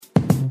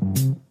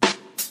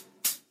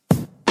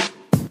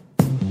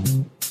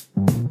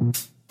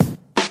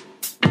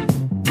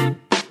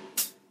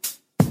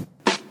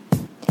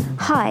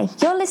Hi,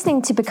 you're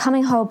listening to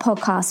Becoming Whole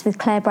podcast with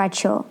Claire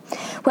Bradshaw,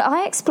 where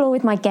I explore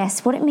with my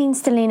guests what it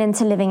means to lean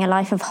into living a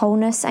life of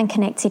wholeness and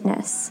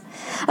connectedness.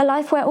 A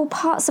life where all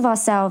parts of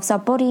ourselves, our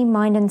body,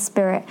 mind and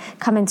spirit,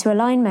 come into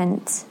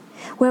alignment,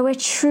 where we're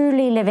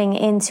truly living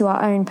into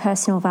our own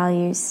personal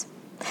values.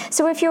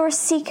 So if you're a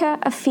seeker,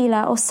 a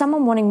feeler, or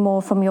someone wanting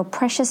more from your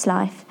precious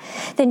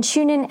life, then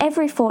tune in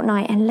every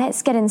fortnight and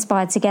let's get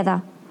inspired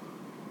together.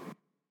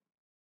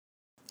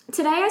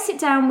 Today I sit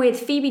down with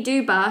Phoebe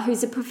Dubar,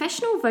 who's a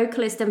professional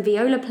vocalist and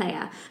viola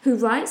player who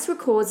writes,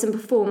 records and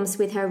performs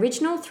with her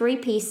original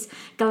three-piece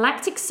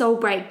Galactic Soul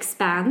Breaks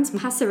band,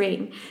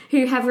 Passerine,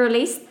 who have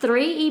released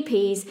 3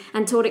 EPs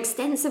and toured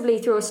extensively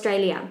through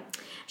Australia.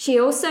 She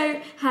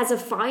also has a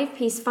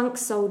 5-piece funk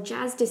soul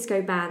jazz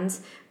disco band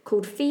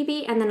called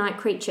Phoebe and the Night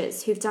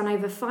Creatures, who've done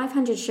over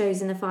 500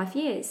 shows in the 5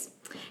 years.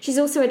 She's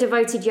also a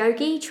devoted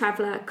yogi,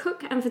 traveller,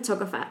 cook and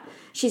photographer.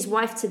 She's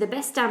wife to the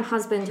best damn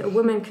husband a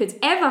woman could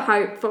ever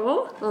hope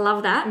for.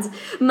 Love that.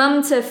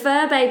 Mum to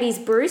fur babies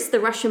Bruce,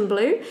 the Russian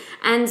Blue,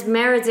 and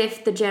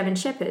Meredith, the German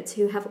Shepherd,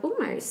 who have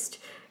almost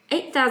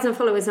 8,000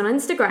 followers on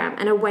Instagram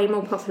and are way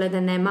more popular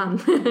than their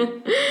mum.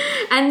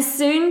 And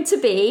soon to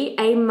be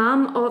a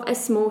mum of a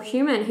small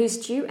human who's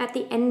due at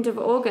the end of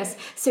August.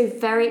 So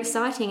very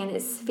exciting, and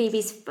it's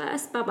Phoebe's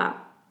first bubba.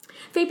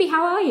 Phoebe,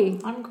 how are you?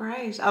 I'm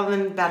great. Other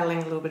than battling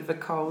a little bit of a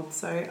cold,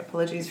 so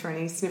apologies for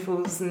any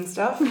sniffles and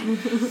stuff.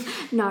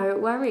 No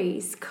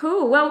worries.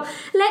 Cool. Well,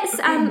 let's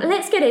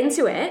get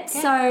into it.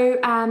 Yeah.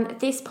 So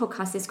this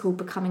podcast is called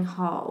Becoming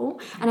Whole,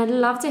 and I'd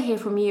love to hear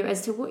from you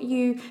as to what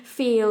you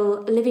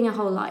feel living a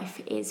whole life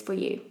is for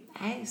you.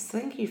 Hey,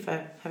 thank you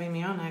for having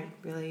me on. I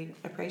really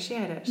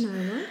appreciate it.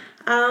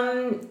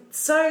 No.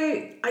 So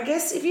I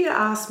guess if you'd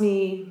asked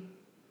me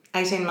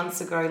 18 months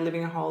ago,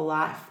 living a whole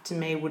life to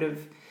me would have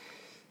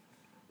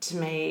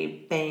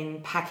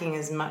been packing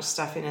as much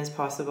stuff in as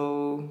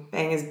possible,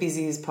 being as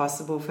busy as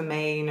possible for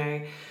me. You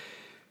know,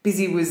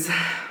 busy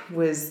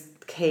was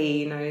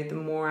key. You know, the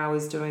more I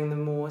was doing, the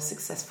more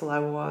successful I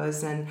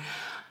was. And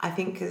I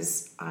think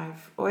because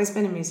I've always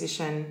been a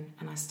musician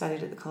and I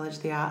studied at the College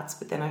of the Arts,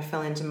 but then I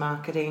fell into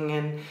marketing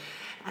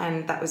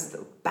and that was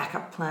the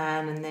backup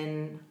plan. And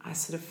then I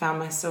sort of found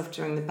myself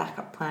doing the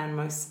backup plan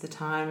most of the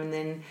time. And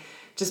then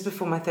just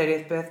before my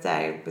 30th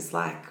birthday, it was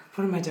like,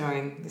 what am I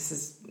doing? This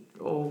is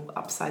all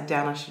upside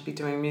down. I should be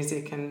doing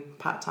music and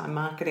part-time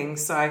marketing.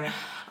 So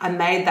I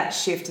made that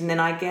shift. And then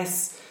I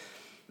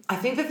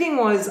think the thing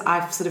was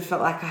I sort of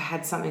felt like I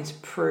had something to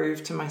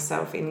prove to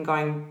myself in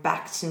going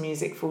back to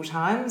music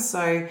full-time.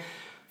 So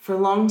for a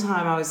long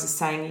time, I was just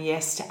saying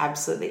yes to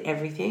absolutely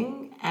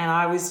everything. And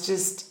I was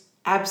just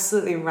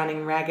absolutely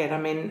running ragged.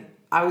 I mean,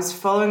 I was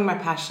following my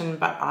passion,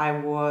 but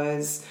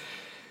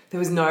there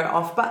was no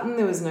off button.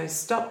 There was no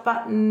stop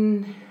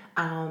button.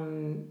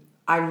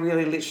 I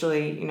really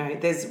literally, you know,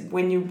 there's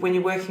when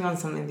you're working on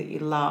something that you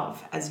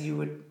love, as you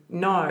would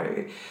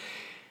know,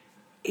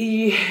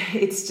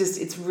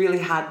 it's really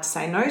hard to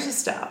say no to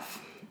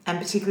stuff, and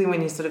particularly when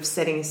you're sort of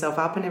setting yourself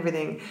up and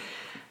everything.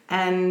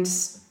 And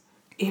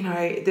you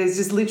know, there's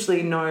just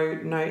literally no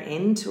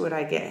end to it,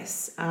 I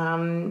guess.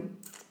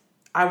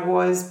 I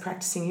was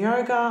practicing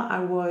yoga.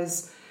 I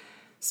was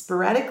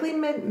sporadically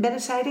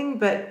meditating,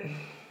 but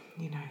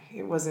you know,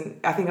 it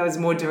wasn't. I think I was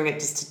more doing it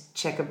just to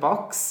check a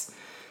box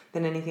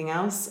than anything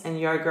else. And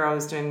yoga I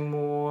was doing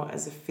more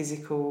as a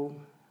physical,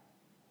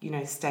 you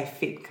know, stay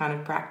fit kind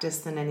of practice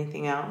than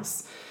anything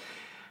else.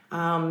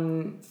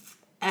 And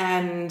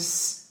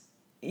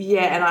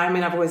yeah, and I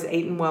mean, I've always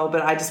eaten well,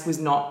 but I just was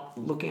not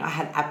looking, I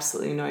had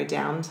absolutely no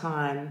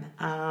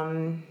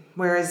downtime.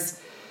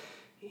 Whereas,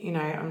 you know,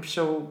 I'm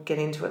sure we'll get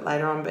into it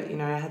later on, but, you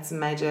know, I had some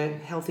major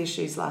health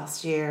issues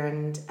last year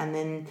and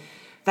then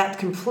that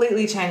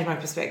completely changed my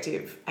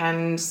perspective.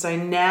 And so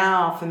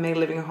now for me,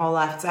 living a whole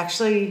life, it's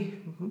actually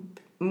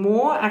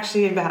more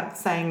about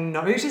saying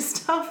no to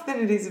stuff than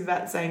it is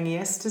about saying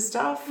yes to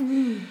stuff.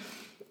 And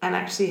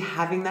actually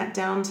having that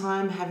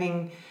downtime,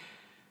 having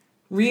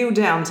real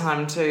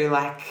downtime too,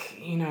 like,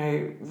 you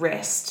know,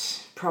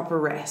 rest, proper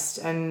rest,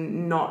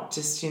 and not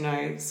just, you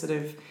know, sort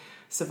of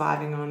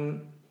surviving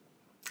on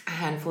a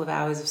handful of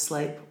hours of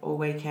sleep all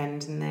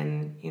weekend and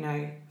then, you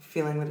know,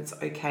 feeling that it's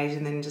okay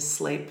to then just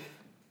sleep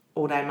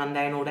all day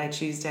Monday and all day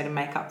Tuesday to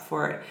make up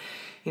for it,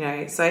 you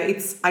know. So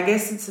I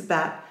guess it's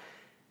about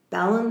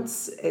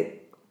balance.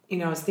 You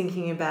know, I was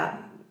thinking about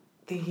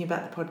the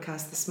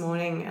podcast this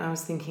morning, and I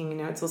was thinking, you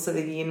know, it's also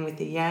the yin with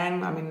the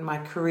yang. I mean, my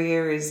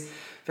career is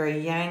very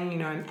yang. You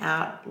know, I'm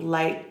out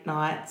late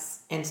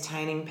nights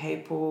entertaining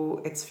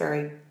people. It's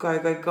very go,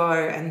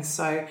 and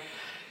so, you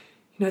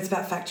know, it's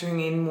about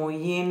factoring in more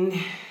yin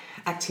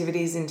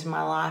activities into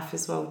my life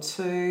as well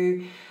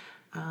too.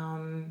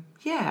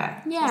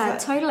 Yeah,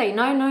 totally.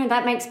 No,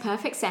 that makes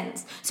perfect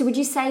sense. So would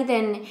you say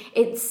then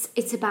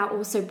it's about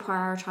also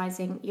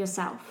prioritizing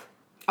yourself?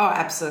 Oh,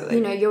 absolutely.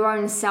 You know, your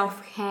own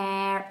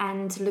self-care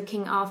and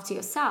looking after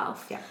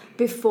yourself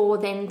before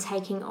then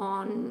taking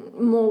on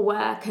more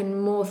work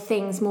and more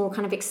things, more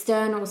kind of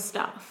external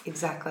stuff.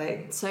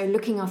 Exactly. So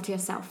looking after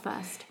yourself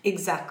first.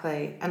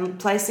 Exactly. And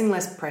placing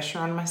less pressure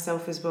on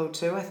myself as well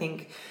too. I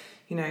think,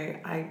 you know,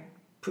 I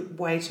put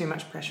way too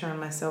much pressure on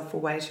myself for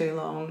way too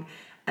long,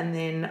 and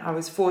then I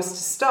was forced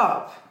to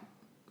stop.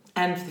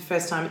 And for the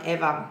first time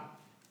ever,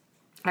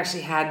 I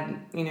actually had,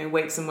 you know,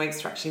 weeks and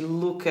weeks to actually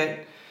look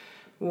at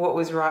what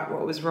was right,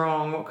 what was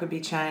wrong, what could be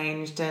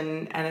changed,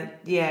 and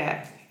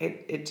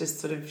it just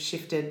sort of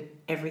shifted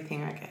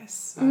everything, I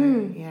guess. So,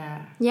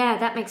 Yeah,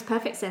 that makes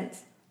perfect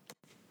sense.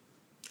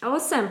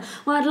 Awesome.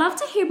 Well, I'd love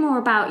to hear more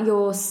about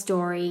your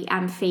story,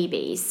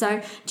 Phoebe.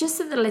 So just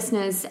so the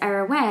listeners are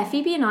aware,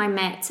 Phoebe and I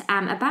met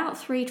about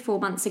 3 to 4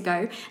 months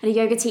ago at a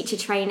yoga teacher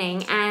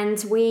training,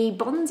 and we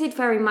bonded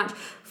very much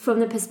from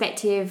the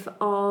perspective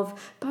of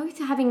both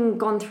having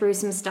gone through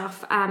some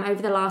stuff over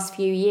the last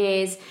few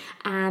years,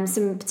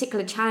 some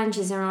particular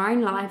challenges in our own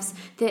lives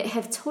that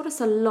have taught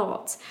us a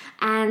lot.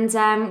 And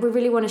we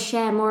really want to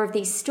share more of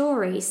these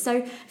stories.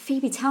 So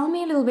Phoebe, tell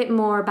me a little bit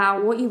more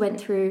about what you went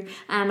through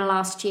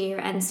last year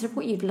and sort of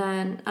what you've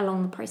learned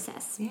along the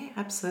process. Yeah,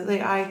 absolutely.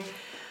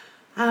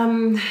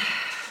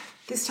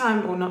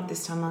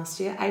 Last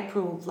year,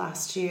 April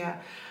last year,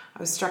 I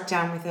was struck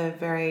down with a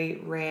very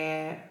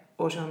rare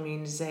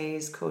autoimmune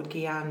disease called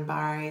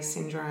Guillain-Barré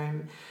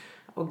syndrome,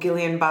 or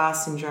Guillain-Barré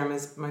syndrome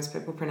as most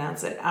people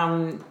pronounce it.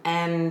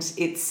 And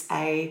it's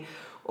a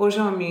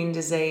autoimmune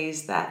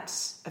disease that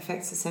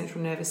affects the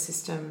central nervous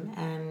system,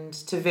 and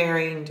to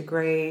varying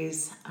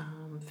degrees,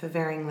 for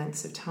varying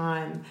lengths of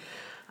time.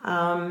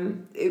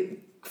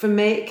 For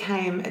me, it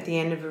came at the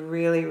end of a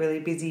really, really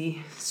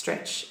busy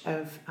stretch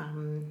of...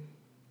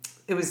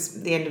 it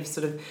was the end of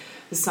sort of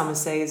the summer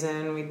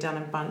season. We'd done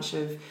a bunch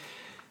of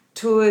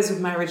tours with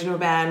my original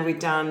band. We'd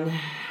done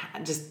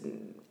just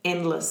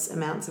endless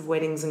amounts of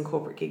weddings and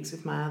corporate gigs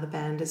with my other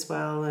band as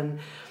well. And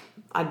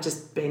I'd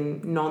just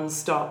been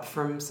non-stop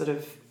from sort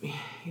of,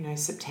 you know,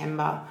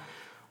 September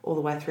all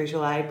the way through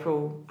till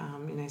April,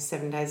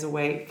 7 days a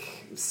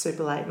week,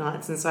 super late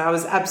nights. And so I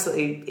was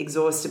absolutely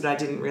exhausted, but I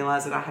didn't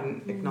realise that I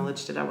hadn't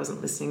acknowledged it. I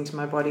wasn't listening to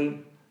my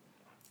body.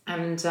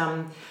 And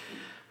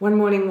one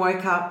morning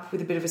woke up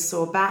with a bit of a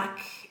sore back,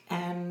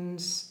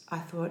 and I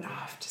thought,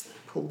 I've just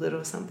pulled it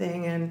or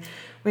something, and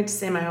went to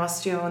see my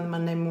osteo on the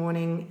Monday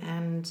morning,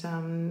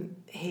 and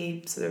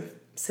he sort of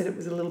said it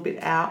was a little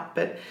bit out,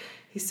 but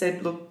he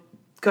said, look,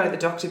 go to the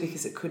doctor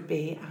because it could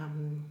be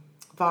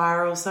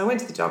viral. So I went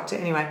to the doctor.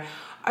 Anyway,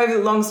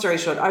 long story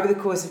short, over the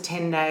course of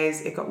 10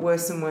 days, it got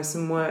worse and worse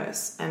and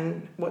worse,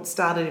 and what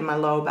started in my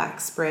lower back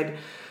spread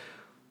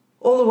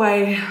all the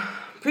way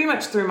pretty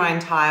much through my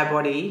entire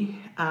body,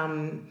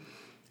 and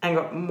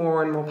got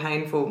more and more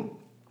painful,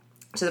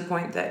 to the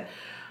point that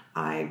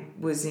I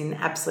was in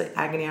absolute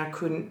agony. I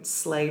couldn't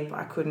sleep.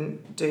 I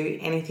couldn't do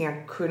anything.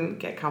 I couldn't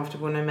get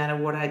comfortable no matter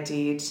what I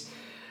did.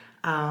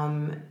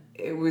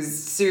 It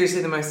was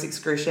seriously the most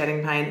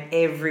excruciating pain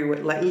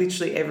everywhere, like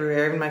literally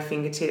everywhere, even my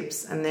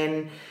fingertips. And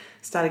then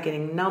started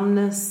getting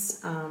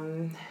numbness.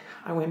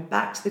 I went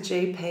back to the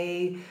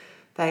GP.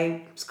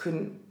 They just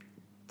couldn't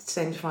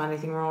seem to find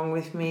anything wrong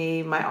with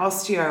me. My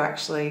osteo,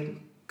 actually,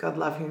 God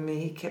love him,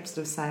 he kept sort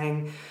of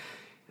saying,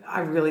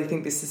 I really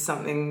think this is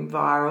something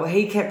viral.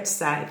 He kept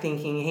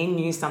thinking he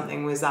knew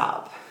something was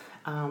up,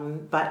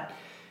 but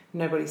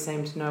nobody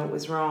seemed to know it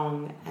was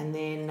wrong. And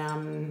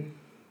then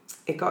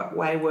it got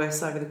way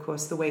worse over the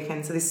course of the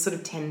weekend. So this is sort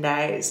of 10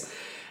 days.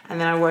 And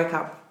then I woke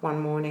up one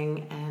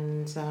morning,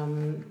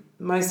 and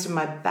most of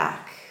my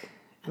back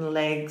and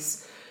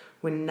legs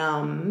were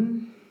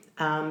numb,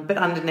 but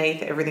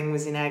underneath everything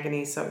was in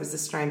agony. So it was the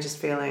strangest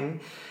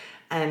feeling.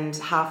 And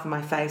half of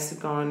my face had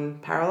gone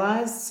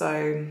paralysed.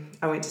 So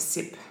I went to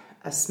sip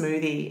a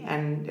smoothie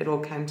and it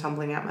all came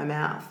tumbling out my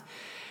mouth.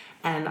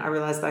 And I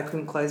realised that I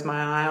couldn't close my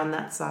eye on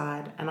that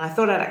side. And I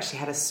thought I'd actually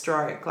had a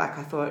stroke. Like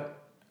I thought,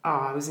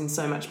 I was in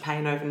so much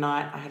pain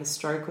overnight, I had a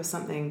stroke or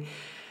something.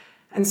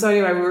 And so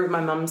anyway, we were at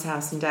my mum's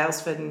house in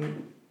Daylesford,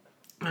 and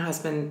my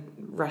husband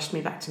rushed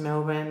me back to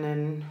Melbourne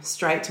and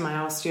straight to my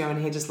osteo,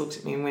 and he just looked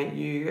at me and went,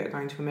 you are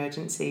going to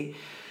emergency.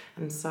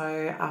 And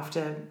so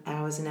after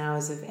hours and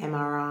hours of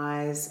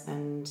MRIs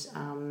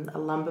and a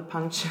lumbar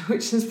puncture,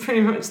 which is pretty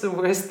much the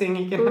worst thing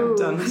you can have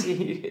done to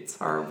you, it's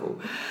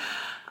horrible,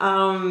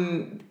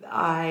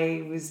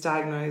 I was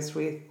diagnosed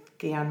with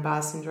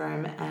Guillain-Barré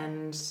syndrome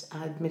and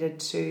admitted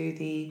to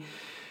the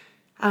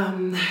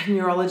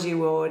neurology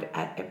ward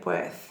at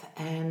Epworth.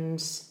 And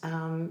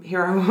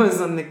here I was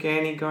on the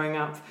gurney going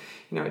up,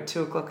 at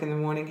 2 o'clock in the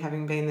morning,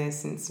 having been there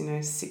since,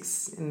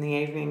 6 in the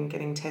evening,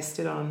 getting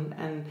tested on,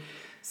 and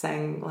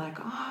saying like,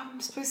 I'm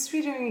supposed to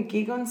be doing a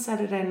gig on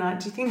Saturday night.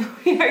 Do you think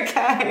I'll be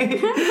okay?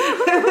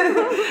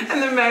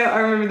 And I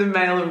remember the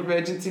male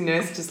emergency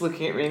nurse just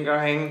looking at me and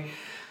going,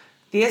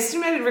 the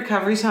estimated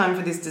recovery time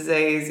for this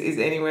disease is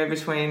anywhere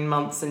between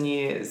months and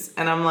years.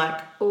 And I'm like,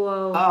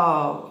 whoa.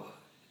 Oh,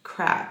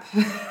 crap.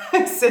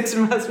 I said to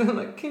my husband,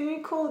 like, can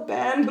you call a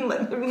band and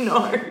let them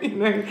know, you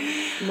know?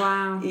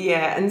 Wow.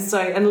 Yeah, and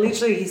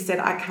literally he said,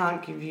 I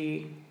can't give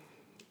you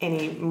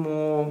any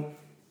more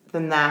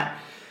than that.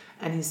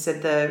 And he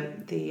said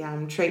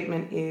the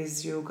treatment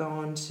is you'll go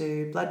on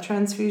to blood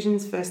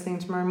transfusions first thing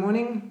tomorrow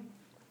morning.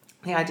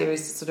 The idea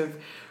is to sort of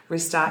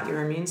restart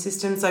your immune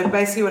system. So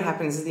basically what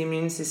happens is the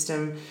immune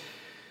system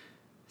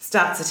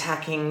starts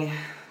attacking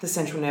the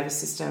central nervous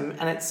system,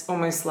 and it's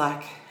almost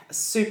like a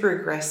super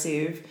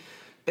aggressive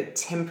but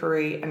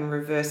temporary and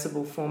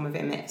reversible form of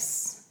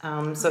MS.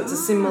 So it's a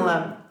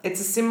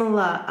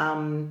similar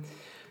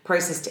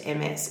process to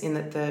MS in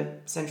that the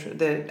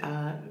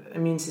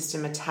immune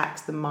system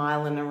attacks the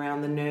myelin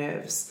around the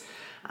nerves,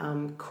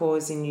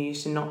 causing you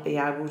to not be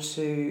able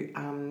to,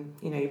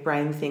 your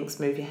brain thinks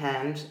move your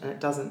hand and it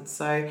doesn't.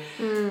 So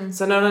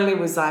not only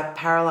was I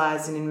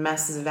paralysed and in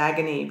masses of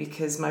agony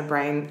because my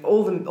brain,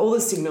 all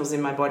the signals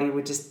in my body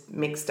were just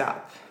mixed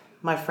up.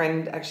 My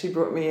friend actually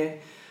brought me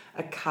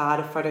a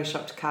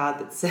photoshopped card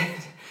that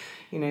said,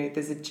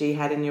 there's a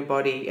jihad in your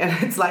body. And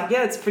it's like,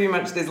 it's pretty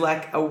much, there's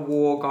like a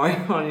war going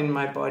on in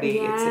my body.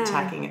 Yeah. It's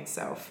attacking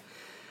itself.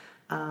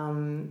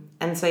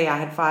 And so, I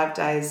had 5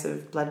 days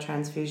of blood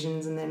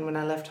transfusions. And then when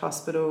I left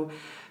hospital,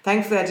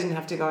 thankfully I didn't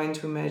have to go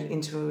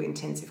into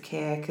intensive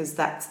care, because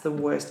that's the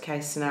worst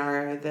case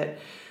scenario, that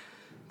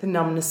the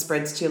numbness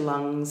spreads to your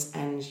lungs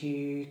and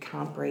you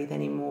can't breathe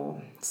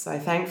anymore. So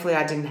thankfully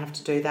I didn't have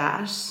to do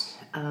that.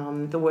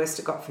 The worst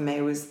it got for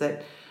me was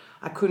that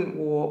I couldn't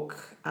walk.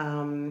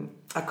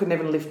 I couldn't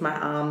even lift my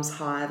arms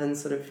higher than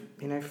sort of,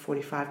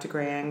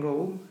 45-degree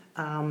angle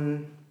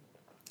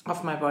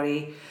off my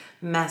body.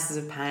 Masses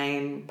of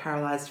pain,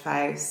 paralysed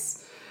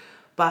face.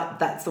 But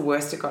that's the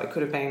worst it got. It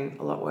could have been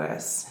a lot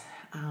worse.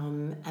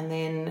 And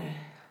then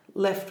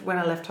when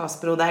I left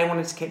hospital, they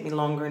wanted to keep me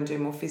longer and do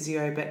more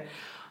physio, but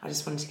I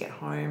just wanted to get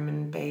home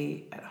and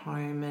be at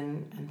home,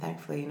 and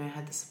thankfully,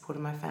 had the support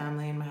of my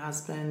family and my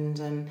husband,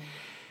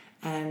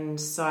 and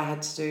so I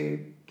had to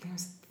do, I think it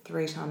was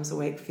 3 times a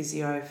week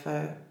physio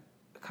for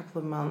a couple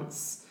of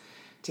months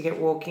to get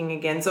walking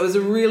again. So it was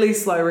a really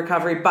slow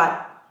recovery,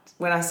 but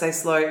when I say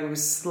slow, it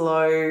was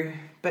slow,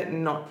 but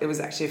not, it was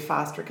actually a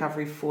fast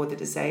recovery for the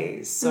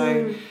disease.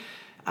 So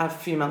a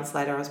few months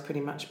later, I was pretty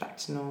much back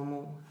to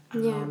normal.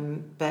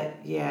 But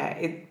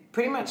it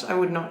pretty much, I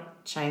would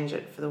not change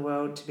it for the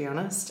world, to be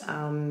honest.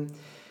 I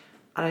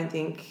don't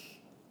think,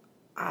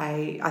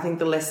 I think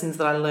the lessons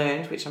that I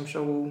learned, which I'm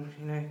sure we'll,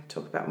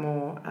 talk about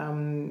more,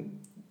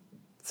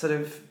 sort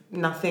of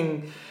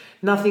nothing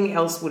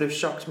else would have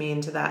shocked me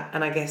into that.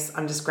 And I guess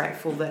I'm just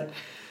grateful that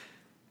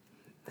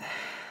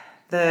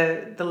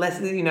the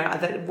lesson,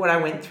 that what I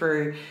went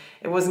through,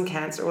 it wasn't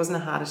cancer, it wasn't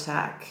a heart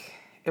attack,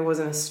 it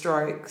wasn't a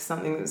stroke,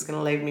 something that was going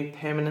to leave me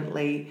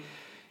permanently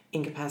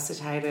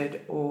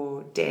incapacitated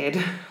or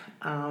dead.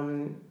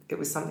 It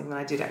was something that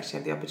I did actually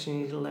have the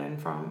opportunity to learn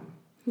from.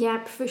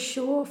 Yeah, for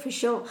sure.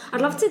 I'd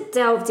love to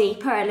delve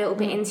deeper a little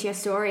bit into your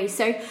story.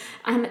 So,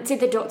 did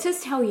the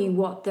doctors tell you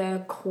what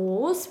the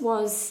cause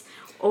was,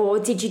 or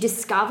did you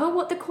discover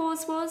what the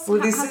cause was?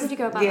 Well, how did you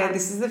go about that? Yeah,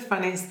 this is the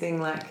funniest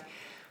thing,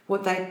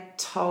 what they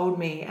told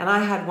me, and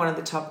I had one of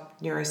the top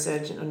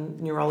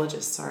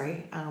neurologists,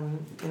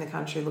 in the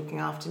country looking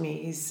after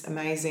me. He's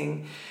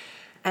amazing.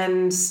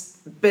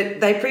 But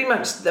they pretty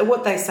much,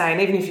 what they say,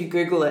 and even if you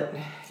Google it,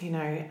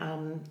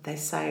 they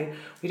say,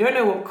 we don't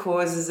know what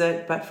causes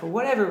it, but for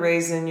whatever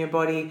reason, your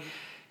body,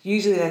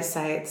 usually they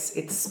say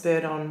it's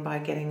spurred on by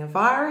getting a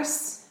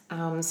virus.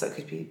 So it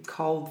could be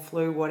cold,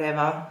 flu,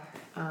 whatever.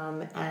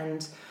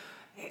 And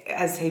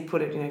as he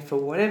put it, for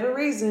whatever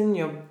reason,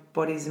 your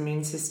body's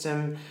immune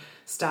system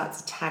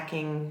starts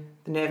attacking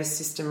the nervous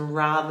system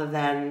rather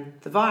than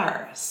the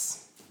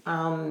virus.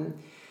 And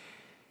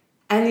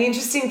the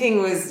interesting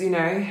thing was,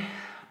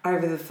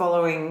 over the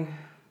following,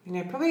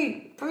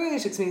 probably only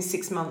took me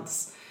 6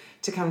 months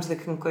to come to the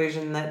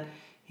conclusion that,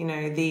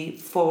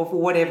 for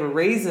whatever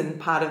reason,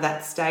 part of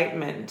that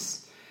statement,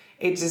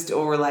 it just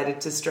all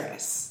related to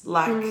stress.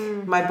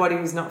 My body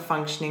was not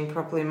functioning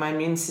properly. My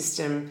immune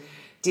system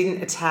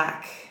didn't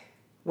attack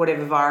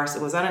whatever virus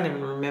it was. I don't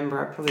even remember.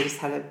 I probably just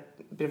had a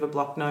bit of a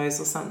blocked nose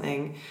or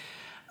something.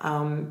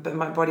 But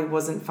my body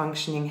wasn't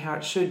functioning how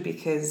it should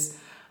because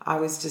I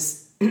was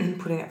just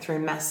putting it through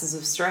masses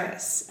of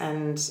stress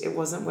and it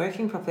wasn't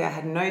working properly. I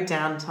had no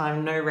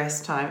downtime, no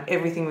rest time.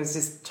 Everything was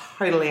just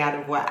totally out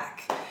of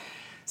whack.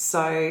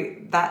 So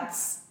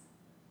that's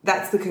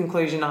the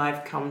conclusion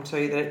I've come to,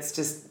 that it's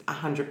just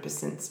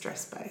 100%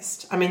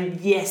 stress-based. I mean,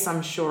 yes,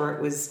 I'm sure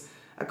it was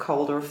a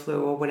cold or a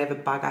flu or whatever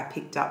bug I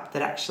picked up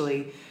that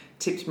actually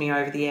tipped me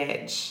over the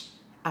edge.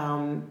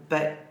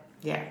 But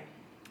yeah.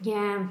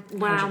 Yeah,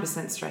 wow.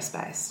 100%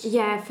 stress-based.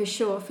 Yeah, for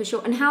sure.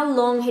 And how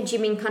long had you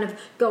been kind of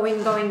going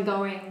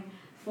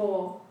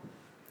for?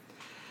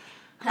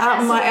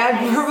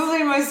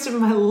 Probably most of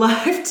my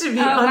life, to be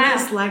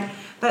honest. Wow.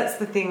 That's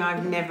the thing.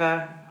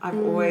 I've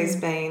always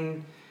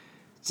been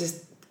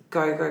just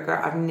go.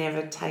 I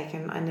never take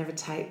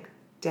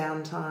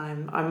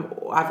downtime.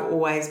 I've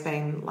always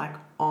been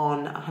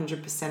on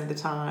 100% of the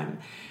time.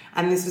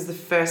 And this was the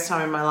first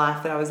time in my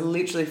life that I was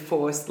literally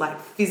forced, like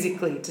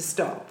physically, to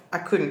stop. I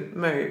couldn't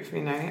move,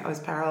 you know. I was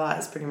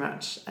paralysed pretty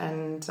much.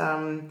 And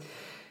so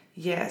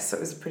it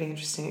was a pretty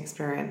interesting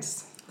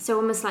experience. So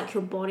almost like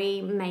your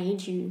body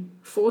made you,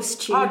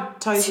 forced you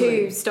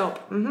totally. to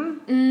stop.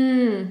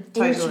 Totally.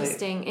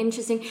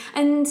 Interesting.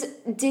 And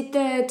did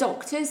the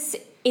doctors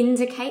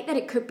indicate that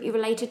it could be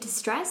related to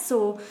stress,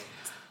 or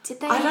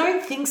did they? I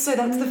don't think so.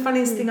 That's the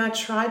funniest thing. I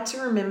tried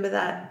to remember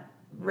that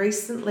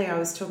recently. I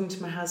was talking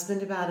to my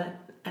husband about it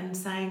and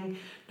saying,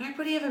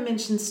 nobody ever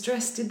mentioned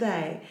stress, did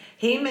they?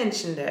 He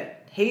mentioned it.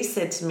 He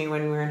said to me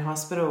when we were in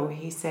hospital,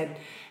 he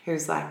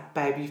was like,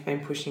 babe, you've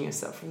been pushing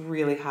yourself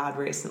really hard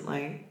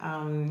recently,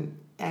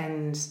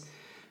 and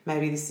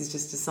maybe this is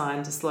just a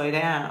sign to slow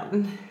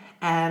down.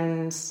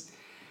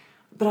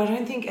 But I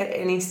don't think at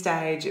any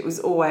stage it was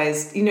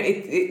always, you know,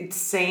 it's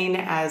seen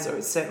as, or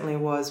it certainly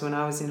was when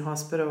I was in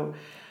hospital,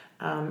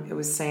 it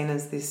was seen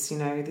as this, you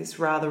know, this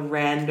rather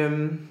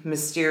random,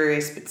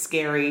 mysterious but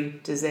scary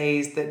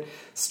disease that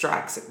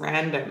strikes at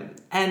random.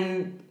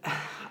 And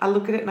I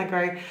look at it and I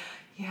go,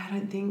 yeah, I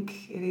don't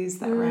think it is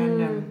that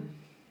random.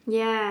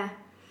 Yeah.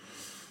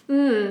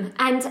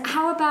 And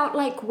how about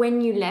like when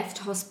you left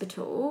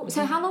hospital?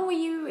 So how long were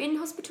you in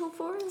hospital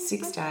for?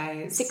 6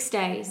 days. 6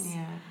 days.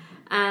 Yeah.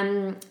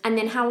 And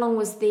then how long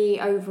was the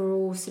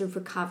overall sort of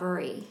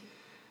recovery?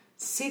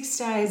 6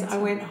 days. I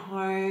went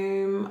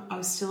home. I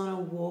was still on a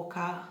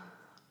walker.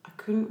 I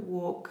couldn't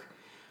walk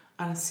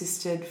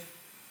unassisted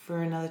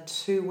for another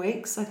 2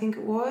 weeks, I think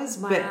it was.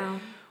 Wow. But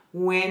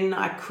when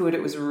I could,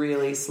 it was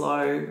really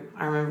slow.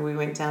 I remember we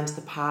went down to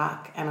the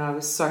park and I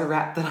was so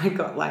wrapped that I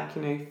got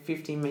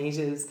 50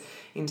 metres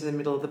into the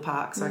middle of the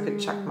park so I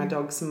could chuck my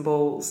dog some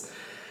balls.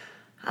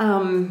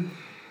 And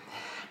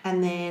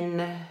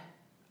then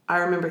I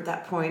remember at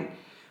that point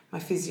my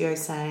physio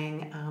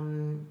saying,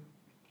 oh,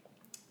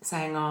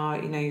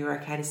 you know, you're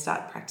okay to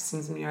start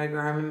practicing some yoga.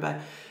 I remember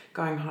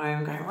going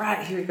home, going,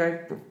 right, here we go,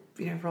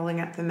 you know,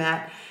 rolling up the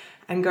mat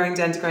and going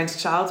to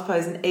child's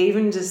pose, and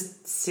even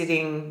just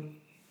sitting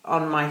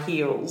on my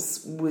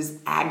heels was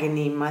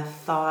agony. My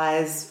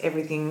thighs,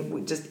 everything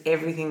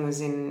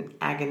was in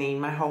agony.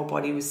 My whole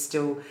body was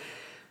still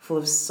full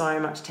of so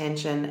much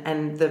tension,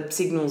 and the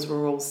signals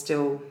were all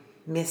still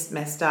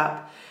messed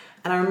up.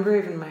 And I remember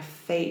even my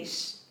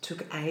feet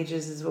took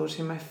ages as well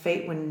too. My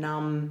feet were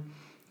numb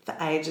for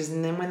ages,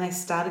 and then when they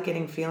started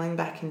getting feeling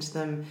back into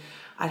them,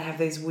 I'd have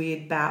these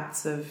weird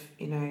bouts of,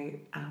 you know,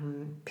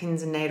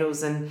 pins and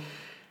needles, and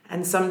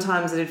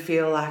sometimes it'd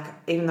feel like,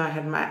 even though I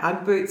had my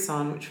Ugg boots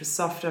on, which was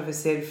soft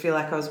obviously, it'd feel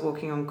like I was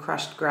walking on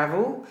crushed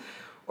gravel,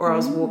 or I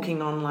was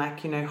walking on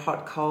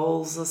hot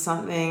coals or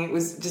something. It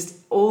was just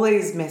all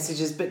these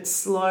messages, but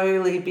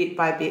slowly, bit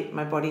by bit,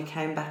 my body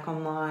came back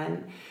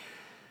online.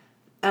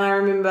 And I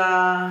remember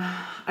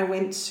I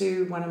went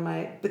to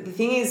but the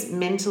thing is,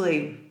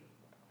 mentally,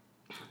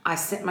 I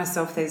set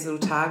myself these little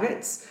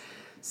targets.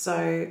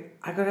 So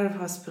I got out of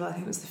hospital, I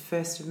think it was the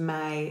 1st of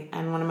May,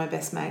 and one of my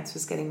best mates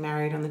was getting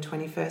married on the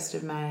 21st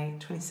of May,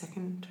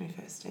 22nd,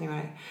 21st,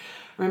 anyway.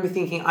 I remember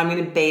thinking, I'm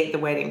going to be at the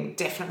wedding,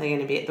 definitely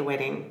going to be at the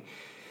wedding.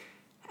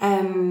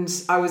 And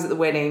I was at the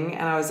wedding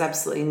and I was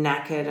absolutely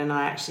knackered, and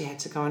I actually had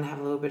to go and have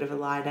a little bit of a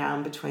lie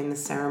down between the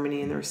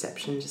ceremony and the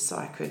reception just so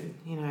I could,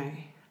 you know,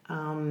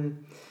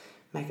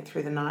 make it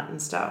through the night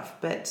and stuff.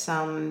 But,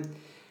 and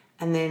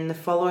then the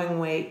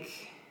following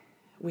week,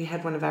 we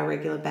had one of our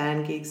regular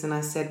band gigs, and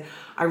I said,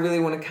 I really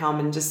want to come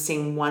and just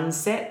sing 1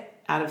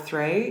 set out of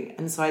 3.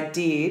 And so I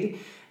did.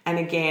 And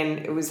again,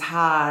 it was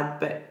hard,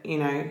 but, you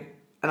know,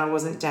 and I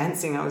wasn't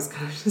dancing. I was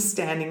kind of just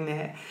standing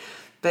there.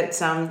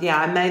 But,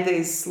 I made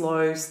these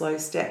slow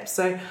steps.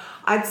 So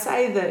I'd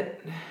say that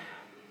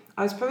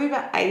I was probably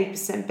about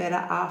 80% better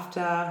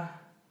after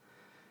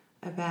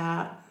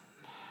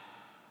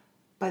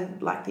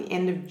by the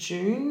end of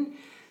June.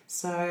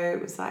 So it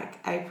was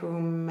like April,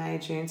 May,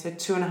 June, so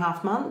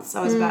 2.5 months.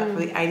 I was about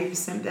probably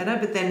 80% better,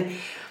 but then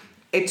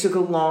it took a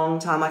long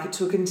time. Like it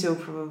took until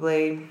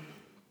probably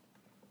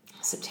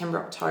September,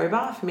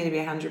 October for me to be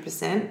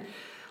 100%.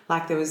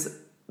 Like there was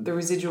the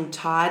residual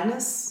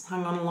tiredness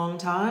hung on a long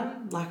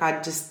time. Like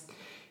I just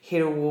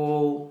hit a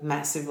wall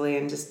massively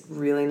and just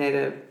really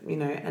needed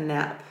a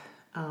nap.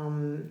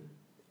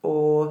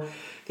 Or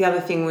the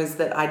other thing was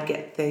that I'd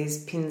get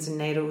these pins and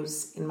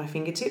needles in my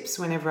fingertips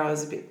whenever I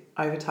was a bit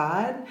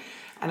overtired,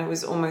 and it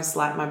was almost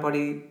like my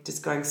body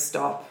just going,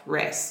 stop,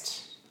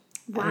 rest.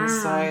 Wow. And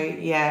so,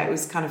 it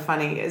was kind of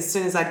funny. As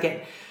soon as I'd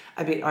get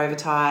a bit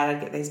overtired,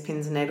 I'd get these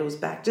pins and needles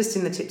back just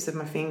in the tips of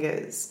my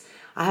fingers.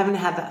 I haven't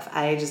had that for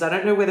ages. I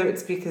don't know whether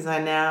it's because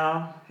I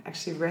now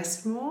actually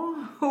rest more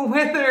or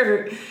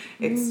whether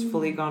it's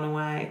fully gone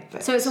away.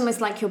 But so it's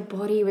almost like your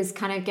body was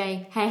kind of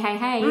going,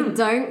 hey,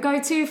 don't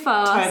go too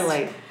fast.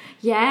 Totally.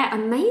 Yeah,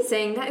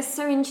 amazing. That is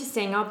so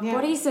interesting. Our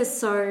bodies are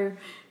so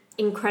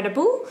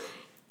incredible,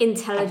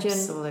 intelligent.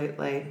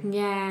 Absolutely.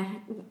 Yeah.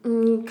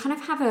 You kind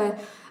of have a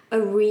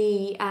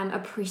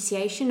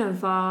appreciation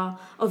of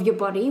your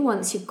body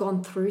once you've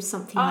gone through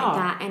something like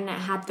that and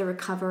had the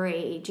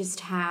recovery, just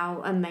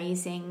how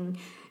amazing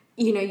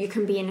you know, you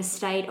can be in a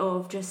state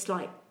of just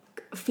like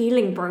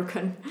feeling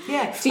broken.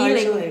 Yeah,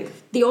 feeling totally.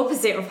 the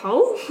opposite of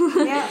whole.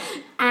 Yeah.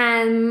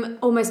 And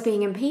almost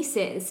being in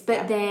pieces. But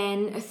Yeah.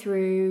 then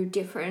through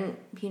different,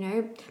 you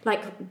know,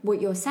 like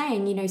what you're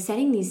saying, you know,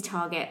 setting these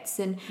targets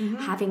and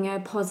having a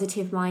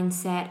positive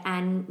mindset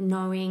and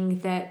knowing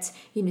that,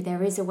 you know,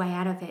 there is a way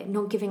out of it,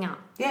 not giving up.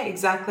 Yeah,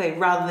 exactly.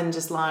 Rather than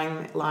just lying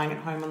at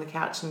home on the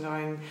couch and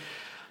going,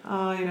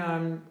 oh, you know,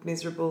 I'm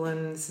miserable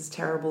and this is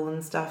terrible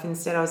and stuff.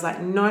 Instead, I was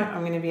like, no,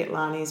 I'm going to be at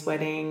Lani's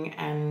wedding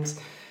and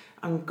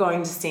I'm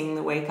going to sing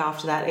the week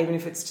after that, even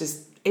if it's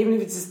just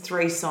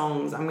 3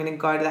 songs. I'm going to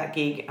go to that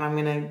gig and I'm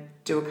going to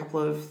do a couple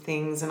of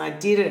things. And I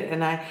did it,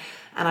 and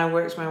I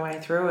worked my way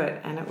through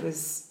it, and it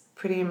was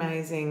pretty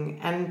amazing.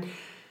 And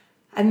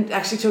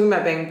actually talking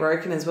about being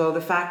broken as well,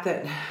 the fact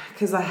that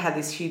because I had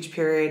this huge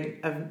period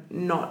of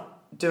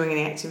not doing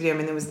any activity. I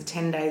mean, there was the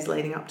 10 days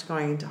leading up to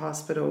going into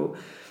hospital,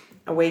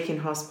 a week in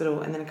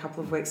hospital, and then a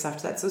couple of weeks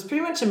after that. So it was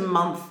pretty much a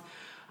month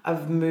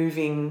of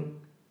moving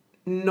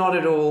not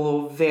at all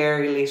or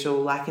very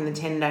little. Like in the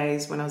 10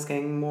 days when I was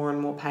getting more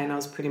and more pain, I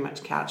was pretty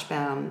much couch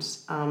bound.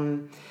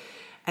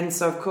 And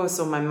so, of course,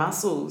 all my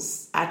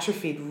muscles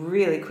atrophied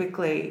really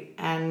quickly,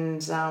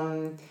 and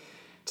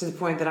to the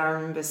point that I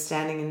remember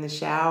standing in the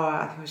shower,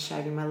 I think I was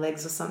shaving my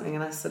legs or something,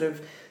 and I sort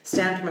of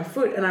stamped my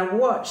foot and I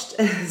watched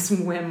as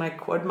where my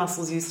quad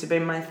muscles used to be,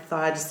 my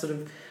thigh just sort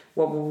of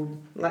wobbled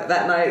like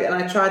that, and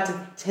I tried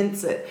to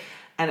tense it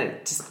and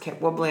it just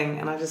kept wobbling,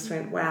 and I just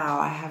went, wow,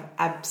 I have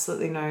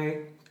absolutely no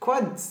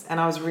quads, and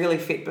I was really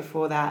fit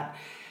before that.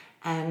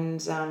 And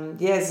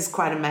it's just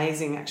quite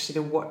amazing actually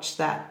to watch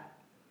that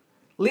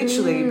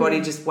literally your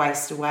body just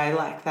waste away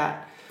like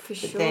that. For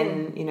sure. But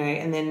then, you know,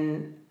 and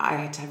then I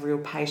had to have real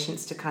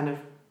patience to kind of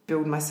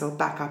build myself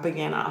back up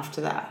again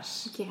after that.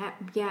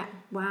 Yeah,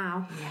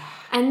 wow. Yeah.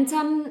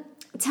 And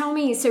tell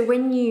me, so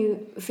when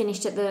you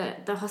finished at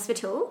the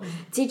hospital,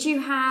 did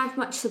you have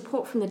much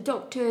support from the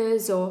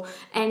doctors or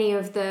any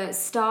of the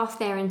staff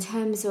there in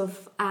terms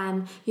of,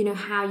 you know,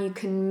 how you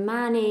can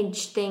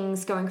manage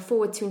things going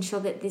forward to ensure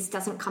that this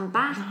doesn't come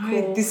back?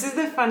 No, this is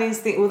the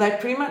funniest thing. Well, they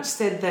pretty much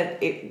said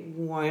that it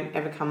won't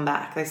ever come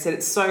back. They said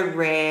it's so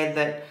rare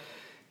that,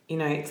 you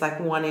know, it's like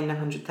 1 in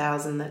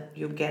 100,000 that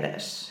you'll get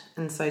it.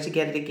 And so to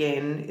get it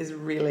again is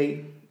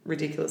really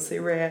ridiculously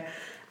rare.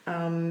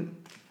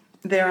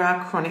 There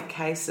are chronic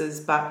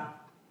cases, but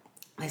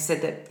they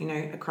said that, you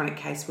know, a chronic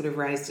case would have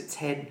raised its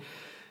head,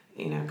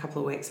 you know, a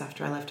couple of weeks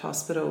after I left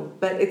hospital.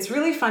 But it's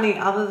really funny,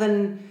 other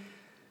than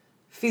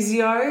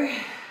physio,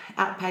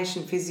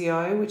 outpatient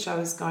physio, which I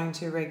was going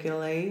to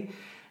regularly,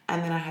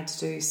 and then I had to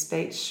do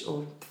speech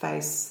or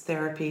face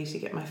therapy to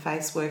get my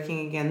face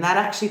working again. That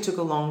actually took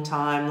a long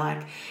time.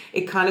 Like,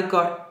 it kind of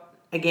got,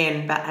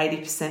 again, about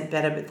 80%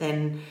 better, but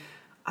then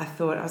I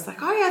was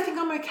like, oh yeah, I think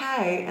I'm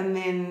okay. And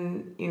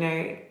then, you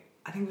know,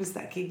 I think it was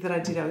that gig that I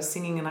did, I was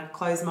singing and I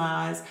closed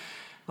my eyes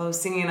while I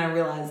was singing, and I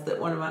realised that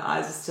one of my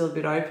eyes was still a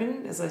bit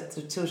open as I sort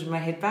of tilted my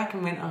head back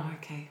and went, oh,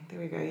 okay, there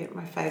we go, yeah,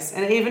 my face.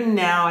 And even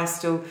now I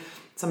still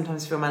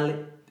sometimes feel my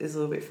lip is a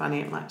little bit funny.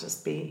 It might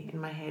just be in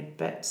my head.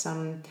 But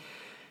I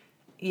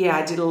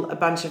had to do a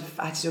bunch of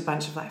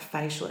like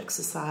facial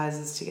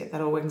exercises to get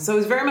that all working. So it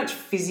was very much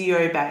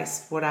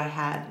physio-based, what I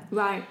had.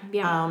 Right,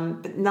 yeah.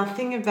 But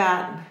nothing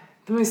about,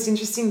 the most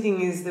interesting thing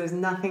is there was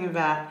nothing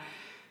about,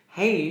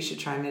 hey, you should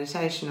try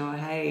meditation, or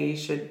hey, you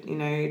should, you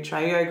know,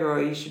 try yoga,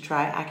 or you should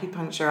try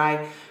acupuncture.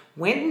 I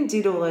went and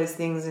did all those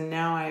things, and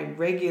now I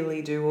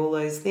regularly do all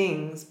those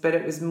things, but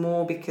it was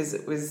more because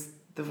it was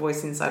the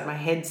voice inside my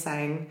head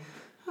saying,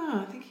 oh,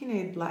 I think you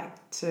need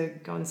like to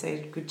go and see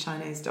a good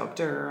Chinese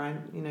doctor, or,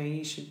 you know,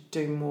 you should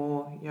do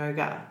more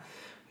yoga,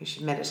 you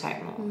should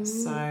meditate more.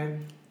 So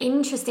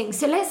interesting.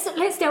 So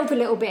let's delve a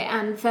little bit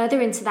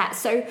further into that.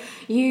 So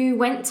you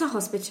went to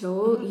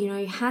hospital, you know,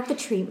 you had the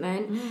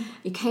treatment,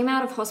 you came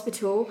out of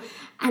hospital,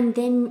 and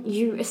then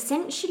you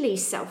essentially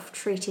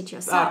self-treated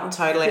yourself. Oh,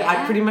 totally.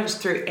 Yeah? I pretty much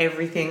threw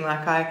everything.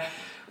 Like, I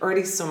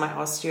already saw my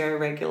osteo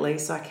regularly,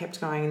 so I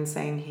kept going and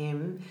seeing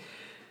him.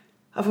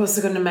 I've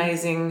also got an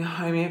amazing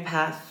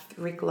homeopath,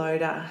 Rick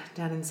Loader,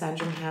 down in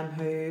Sandringham,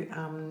 who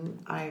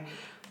I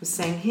was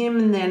seeing him,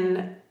 and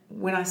then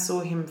when I saw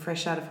him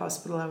fresh out of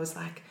hospital, I was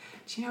like,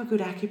 do you know a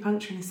good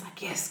acupuncture? And he's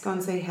like, yes, go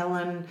and see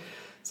Helen.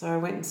 So I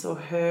went and saw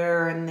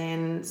her, and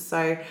then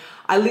so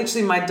I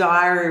literally, my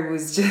diary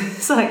was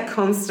just like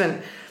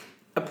constant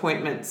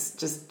appointments,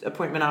 just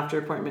appointment after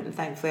appointment. And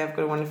thankfully I've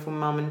got a wonderful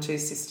mum and 2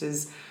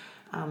 sisters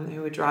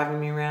who were driving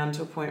me around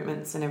to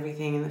appointments and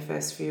everything in the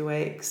first few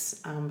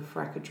weeks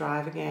before I could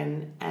drive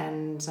again.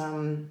 And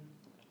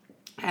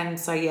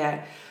so,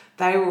 yeah,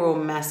 they were all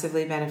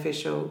massively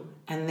beneficial.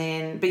 And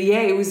then, but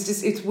yeah, it was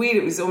just, it's weird.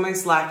 It was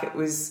almost like it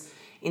was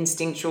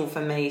instinctual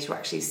for me to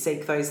actually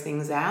seek those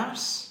things out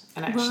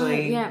and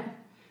actually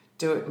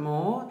do it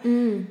more.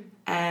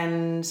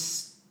 And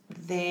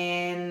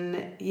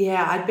then,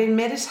 yeah, I'd been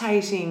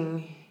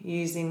meditating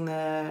using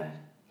the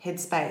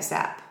Headspace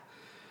app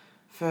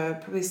for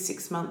probably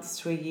 6 months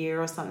to a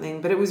year or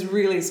something, but it was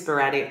really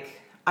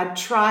sporadic. I'd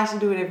try to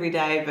do it every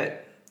day,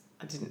 but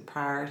I didn't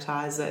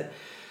prioritise it.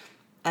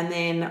 And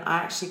then I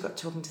actually got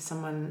talking to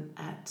someone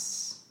at,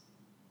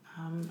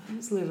 I think it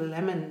was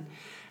Lululemon,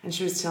 and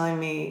she was telling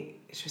me,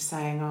 she was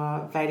saying,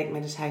 oh, Vedic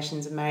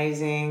meditation's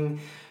amazing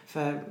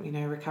for,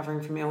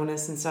 recovering from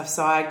illness and stuff.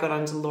 So I got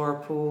onto Laura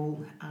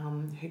Poole,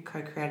 who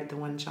co-created the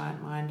One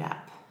Giant Mind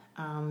app,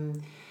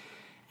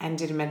 and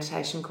did a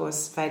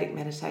Vedic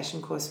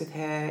meditation course with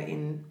her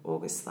in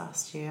August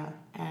last year.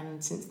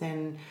 And since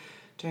then,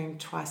 doing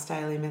twice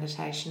daily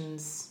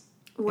meditations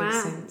ever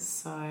since.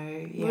 So,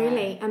 yeah.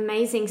 Really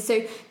amazing.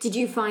 So did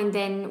you find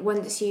then,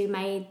 once you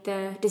made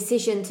the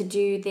decision to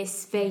do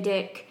this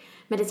Vedic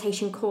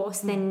meditation course,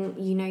 then,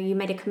 you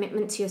made a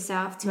commitment to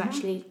yourself to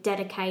actually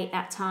dedicate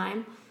that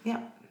time?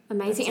 Yeah.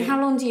 Amazing. And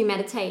how long do you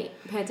meditate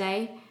per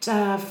day?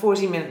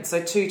 40 minutes,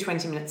 so 2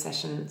 20-minute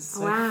sessions.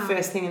 So wow.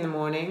 First thing in the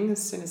morning,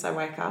 as soon as I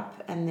wake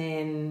up, and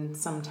then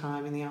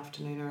sometime in the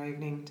afternoon or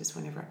evening, just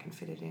whenever I can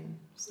fit it in.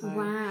 So,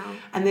 wow.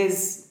 And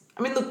there's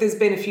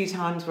been a few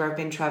times where I've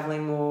been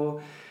travelling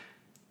more,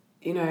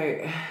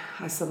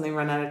 I suddenly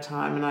run out of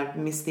time and I've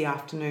missed the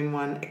afternoon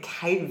one,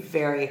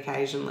 very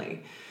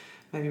occasionally,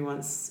 maybe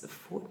once a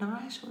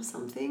fortnight or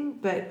something,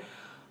 but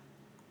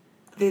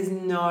there's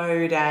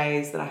no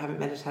days that I haven't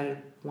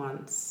meditated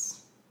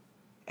once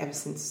ever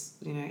since,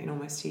 in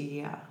almost a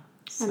year.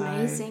 So.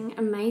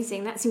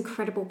 Amazing. That's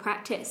incredible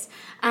practice.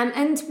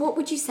 And what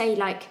would you say,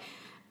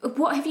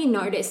 what have you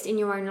noticed in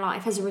your own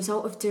life as a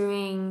result of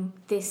doing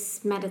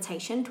this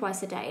meditation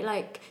twice a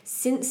day?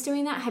 Since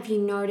doing that, have you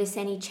noticed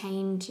any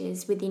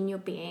changes within your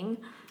being?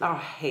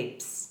 Oh,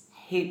 heaps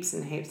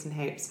and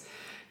heaps.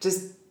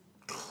 Just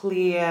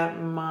clear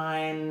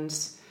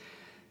mind,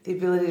 the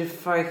ability to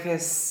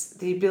focus,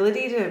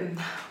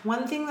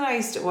 one thing that I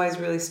used to always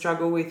really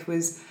struggle with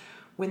was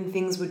when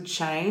things would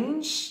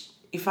change.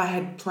 If I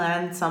had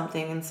planned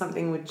something and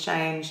something would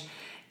change,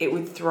 it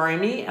would throw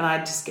me and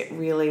I'd just get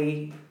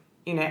really,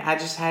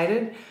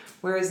 agitated.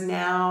 Whereas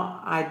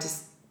now I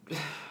just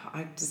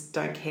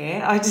don't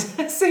care. I just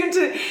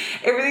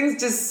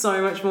everything's just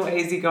so much more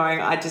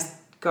easygoing. I just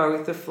go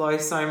with the flow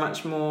so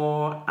much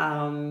more.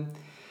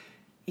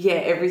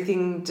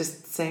 Everything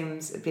just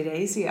seems a bit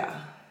easier.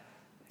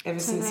 Ever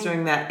since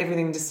doing that,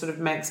 everything just sort of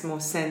makes more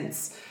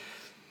sense.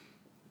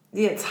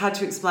 Yeah, it's hard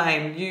to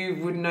explain.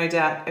 You would no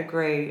doubt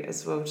agree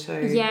as well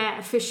too.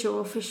 Yeah, for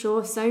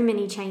sure. So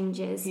many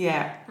changes.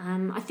 Yeah.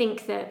 I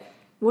think that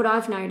what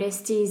I've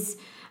noticed is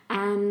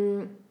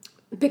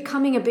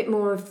becoming a bit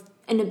more of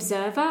an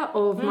observer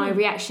of my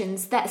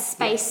reactions. That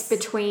space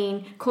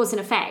between cause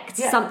and effect.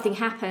 Yeah. Something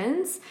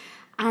happens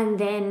and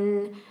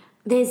then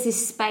there's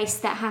this space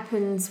that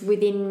happens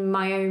within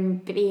my own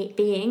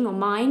being or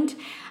mind,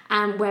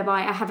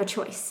 whereby I have a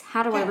choice.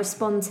 How do I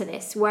respond to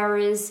this?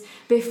 Whereas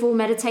before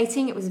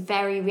meditating, it was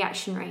very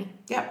reactionary.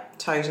 Yep,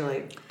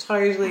 totally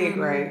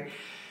agree.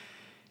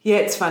 Yeah,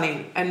 it's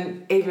funny.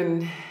 And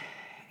even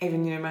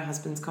my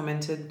husband's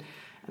commented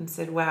and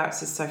said, wow,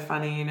 it's just so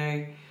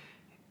funny,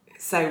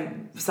 say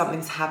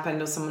something's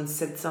happened or someone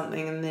said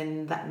something and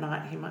then that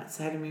night he might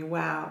say to me,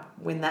 wow,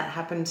 when that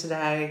happened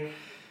today,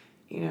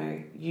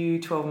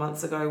 you 12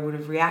 months ago would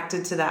have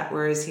reacted to that,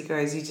 whereas he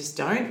goes, you just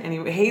don't.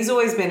 And he's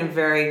always been a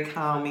very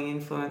calming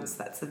influence.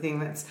 That's the thing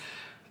that's,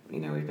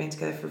 we've been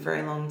together for a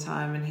very long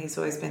time and he's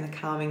always been a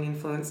calming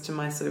influence to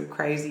my sort of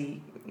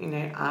crazy,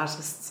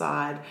 artist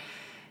side.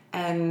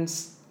 And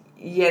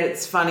yet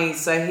it's funny.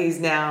 So he's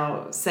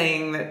now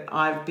seeing that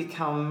I've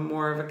become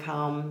more of a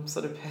calm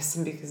sort of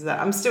person because of that.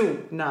 I'm still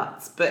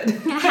nuts, but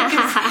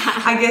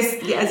I guess,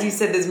 as you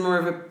said, there's more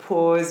of a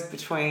pause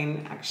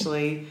between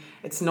actually,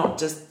 it's not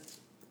just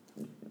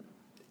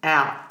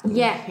out.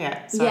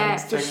 Yeah. So yeah,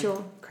 for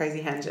sure.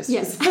 Crazy hand gestures.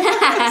 Yes.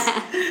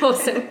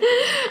 Awesome.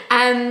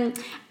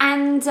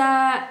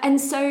 And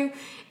so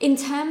in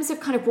terms of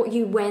kind of what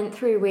you went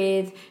through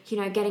with,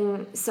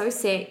 getting so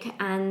sick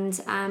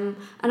and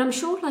I'm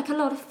sure a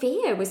lot of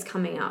fear was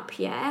coming up,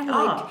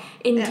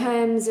 in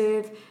terms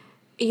of,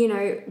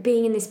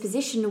 being in this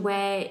position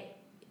where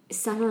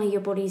suddenly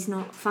your body's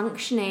not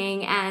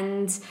functioning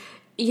and,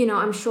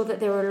 I'm sure that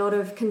there were a lot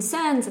of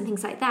concerns and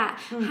things like that.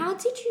 How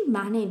did you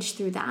manage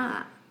through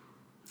that?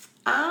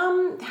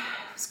 It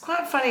was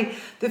quite funny.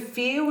 The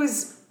fear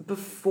was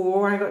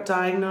before I got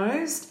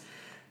diagnosed,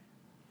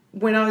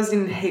 when I was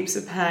in heaps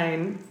of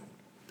pain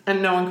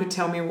and no one could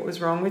tell me what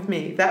was wrong with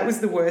me. That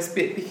was the worst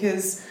bit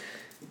because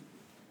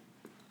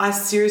I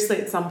seriously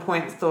at some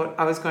point thought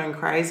I was going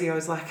crazy. I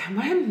was like, am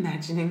I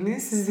imagining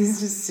this? Is this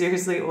just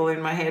seriously all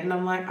in my head? And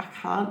I'm like, I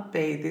can't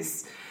be.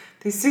 This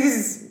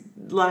is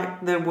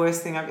like the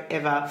worst thing I've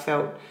ever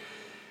felt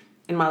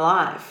in my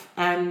life.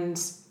 And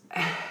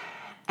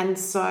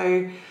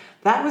so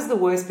that was the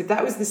worst bit.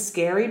 That was the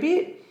scary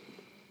bit.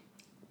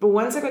 But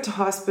once I got to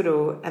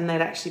hospital and they'd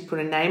actually put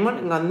a name on it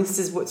and gone, this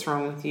is what's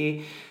wrong with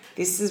you.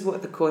 This is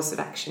what the course of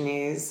action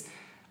is.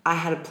 I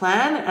had a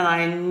plan and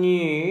I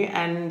knew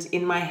and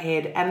in my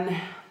head. And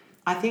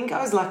I think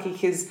I was lucky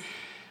because,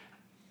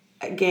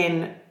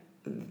 again,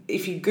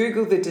 if you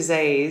Google the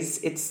disease,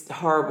 it's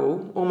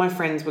horrible. All my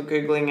friends were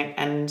Googling it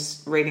and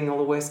reading all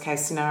the worst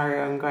case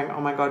scenario and going, oh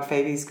my God,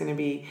 Phoebe's going to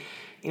be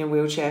in a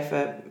wheelchair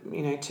for,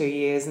 2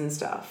 years and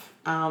stuff.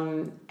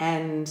 But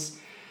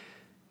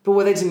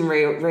what they didn't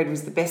read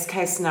was the best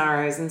case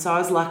scenarios. And so I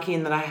was lucky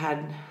in that I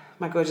had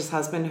my gorgeous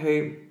husband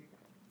who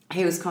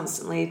he was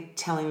constantly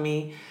telling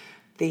me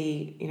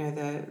the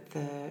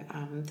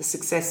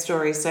success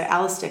stories. So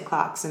Alistair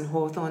Clarkson,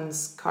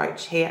 Hawthorn's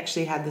coach, he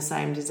actually had the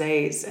same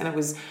disease, and it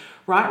was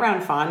right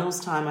around finals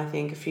time, I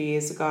think, a few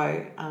years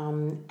ago.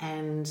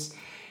 And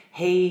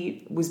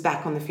he was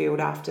back on the field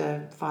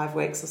after 5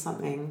 weeks or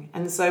something.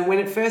 And so when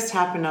it first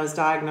happened, I was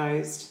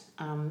diagnosed.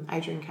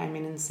 Adrian came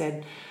in and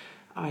said,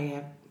 "Oh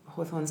yeah,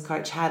 Hawthorn's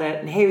coach had it,"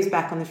 and he was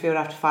back on the field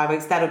after 5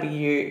 weeks. That'll be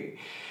you.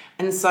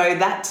 And so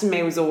that to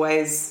me was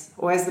always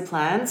the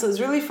plan. So it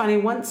was really funny.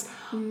 Once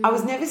I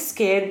was never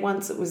scared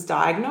once it was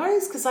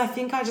diagnosed, because I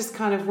think I just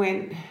kind of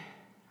went,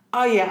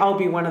 "Oh yeah, I'll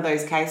be one of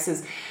those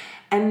cases,"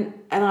 and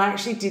I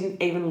actually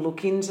didn't even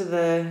look into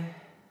the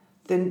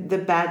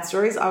bad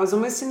stories. I was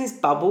almost in this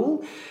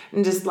bubble,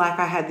 and just like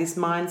I had this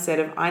mindset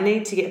of I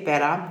need to get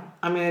better.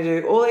 I'm going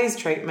to do all these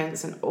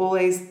treatments and all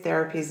these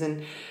therapies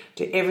and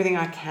do everything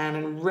I can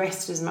and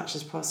rest as much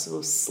as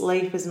possible,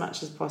 sleep as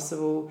much as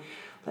possible,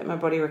 let my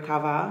body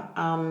recover,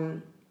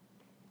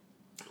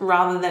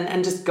 rather than,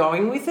 and just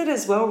going with it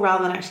as well,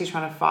 rather than actually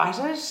trying to fight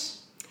it.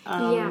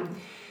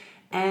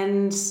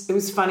 And it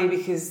was funny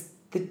because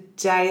the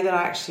day that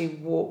I actually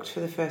walked for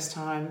the first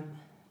time,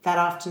 that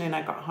afternoon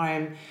I got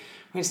home,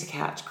 went to the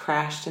couch,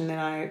 crashed, and then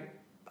I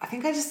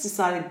think I just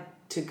decided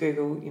to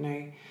Google,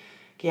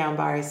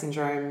 Guillain-Barré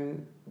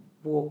syndrome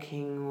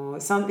walking or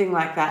something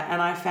like that,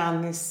 and I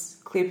found this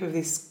clip of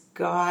this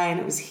guy, and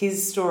it was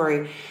his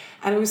story,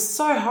 and it was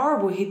so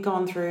horrible. He'd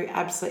gone through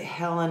absolute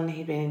hell, and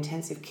he'd been in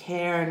intensive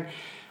care, and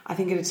I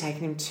think it had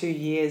taken him 2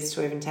 years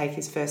to even take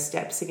his first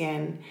steps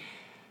again.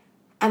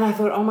 And I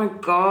thought, oh my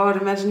God,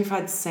 imagine if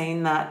I'd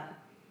seen that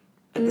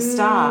at the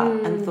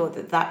start and thought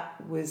that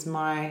was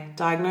my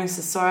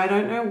diagnosis. So I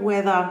don't know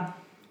whether,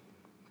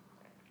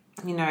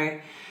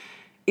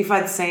 if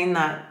I'd seen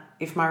that,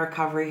 if my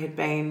recovery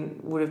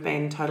would have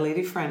been totally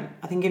different.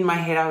 I think in my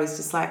head I was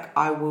just like,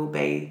 I will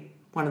be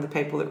one of the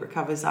people that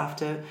recovers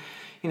after,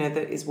 that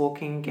is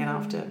walking again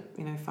after,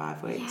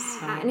 5 weeks. Yeah,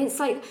 so. And it's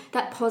like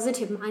that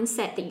positive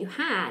mindset that you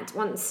had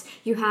once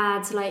you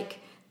had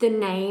like the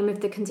name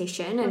of the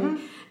condition and,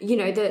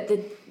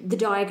 the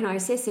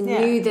diagnosis and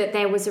knew that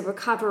there was a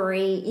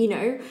recovery,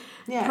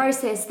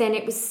 process, then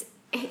it was...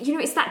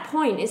 it's that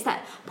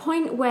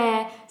point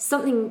where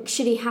something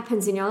shitty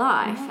happens in your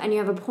life and you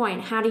have a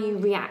point. How do you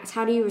react?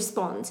 How do you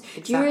respond?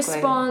 Exactly. Do you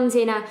respond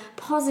in a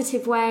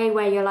positive way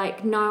where you're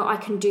like, no, I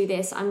can do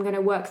this. I'm going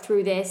to work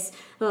through this.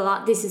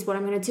 This is what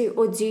I'm going to do.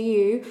 Or do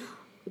you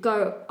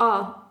go,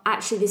 oh,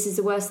 actually, this is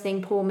the worst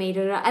thing, poor me,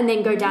 and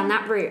then go down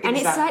that route. And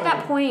it's like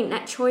that point,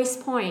 that choice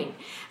point.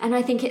 And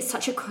I think it's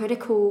such a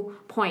critical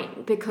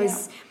point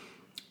because... Yeah.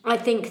 I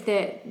think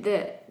that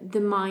the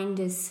mind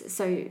is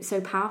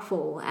so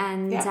powerful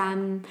and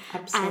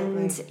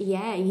absolutely.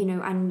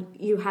 and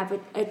you have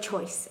a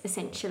choice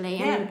essentially.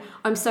 And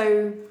I'm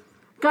so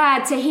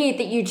glad to hear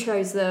that you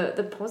chose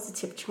the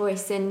positive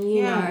choice and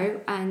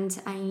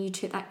and you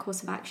took that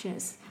course of action.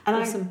 It's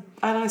awesome.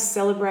 I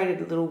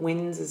celebrated little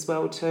wins as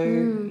well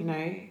too.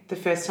 The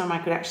first time I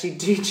could actually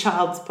do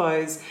child's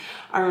pose,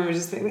 I remember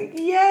just thinking,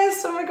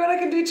 yes, oh my God, I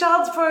can do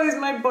child's pose.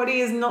 My body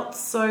is not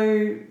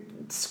so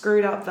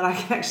screwed up that I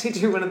can actually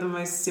do one of the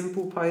most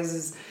simple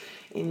poses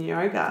in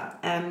yoga,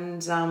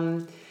 and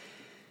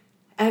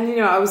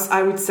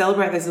I would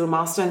celebrate those little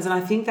milestones, and I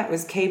think that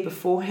was key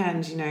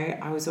beforehand.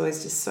 I was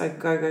always just so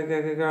go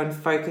and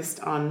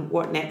focused on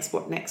what next.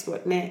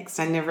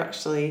 I never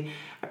actually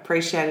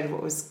appreciated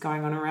what was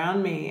going on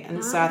around me,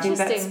 and so I think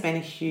that's been a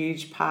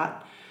huge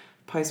part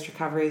post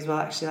recovery as well.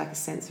 Actually, like a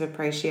sense of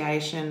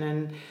appreciation,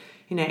 and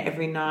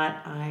every night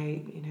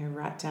I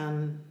write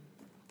down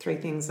 3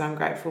 things I'm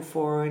grateful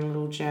for in a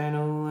little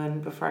journal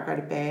and before I go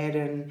to bed,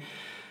 and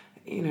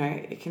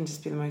it can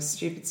just be the most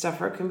stupid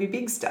stuff or it can be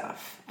big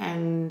stuff,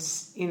 and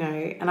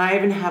and I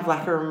even have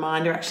like a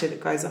reminder actually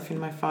that goes off in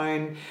my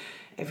phone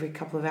every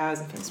couple of hours.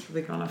 In fact, it's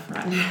probably gone off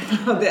right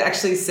now that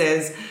actually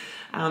says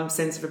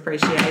sense of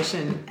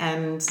appreciation,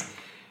 and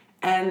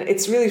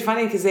it's really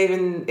funny because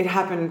even it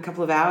happened a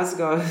couple of hours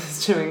ago. I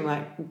was doing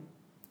like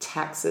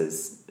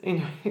taxes,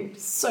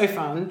 so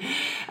fun,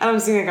 and I'm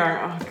sitting there going,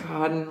 oh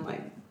God, and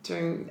like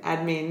doing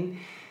admin,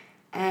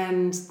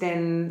 and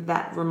then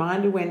that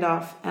reminder went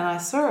off and I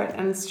saw it,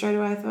 and straight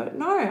away I thought,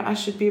 no, I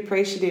should be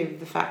appreciative of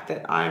the fact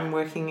that I'm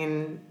working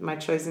in my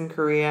chosen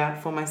career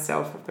for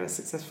myself. I've got a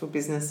successful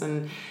business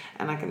and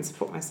I can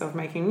support myself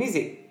making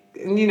music,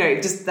 and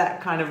just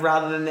that kind of,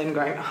 rather than them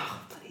going,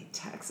 oh bloody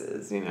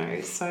taxes, so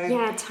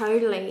yeah,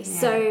 totally.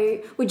 So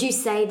would you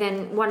say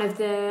then one of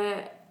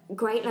the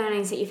great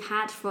learnings that you've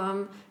had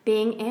from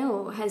being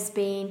ill has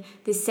been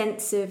this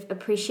sense of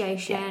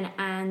appreciation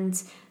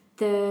and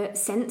the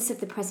sense of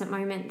the present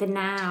moment, the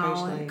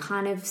now, and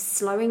kind of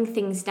slowing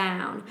things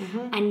down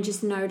and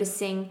just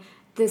noticing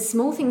the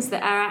small things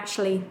that are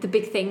actually the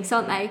big things,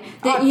 aren't they?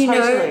 That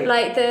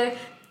like the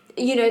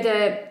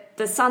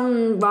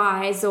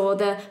sunrise or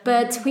the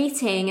bird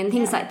tweeting and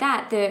things like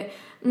that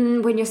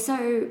when you're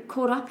so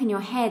caught up in your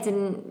head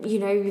and, you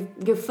know,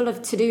 you're full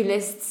of to-do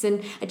lists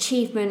and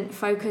achievement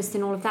focused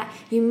and all of that,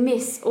 you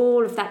miss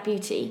all of that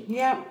beauty.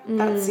 Yeah,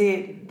 that's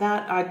it.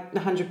 That,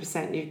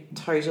 100%, you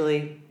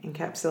totally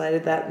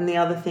encapsulated that. And the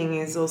other thing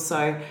is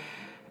also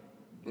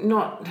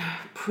not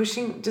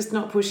pushing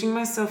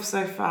myself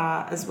so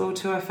far as well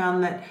too. I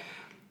found that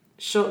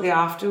shortly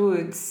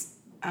afterwards,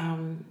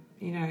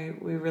 you know,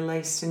 we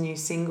released a new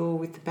single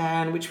with the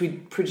band, which we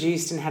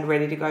produced and had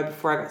ready to go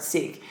before I got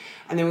sick.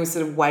 And then we were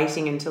sort of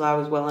waiting until I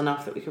was well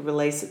enough that we could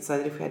release it so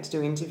that if we had to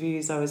do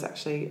interviews, I was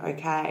actually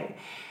okay.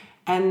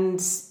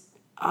 And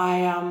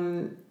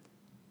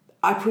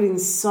I put in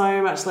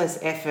so much less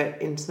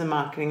effort into the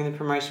marketing and the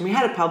promotion. We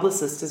had a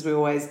publicist, as we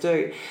always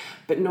do,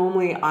 but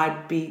normally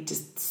I'd be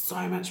just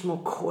so much more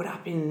caught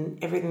up in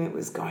everything that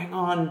was going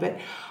on. But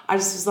I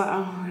just was like,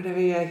 oh, whatever,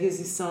 yeah, here's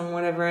this song,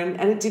 whatever. And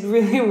it did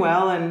really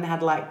well and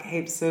had like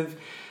heaps of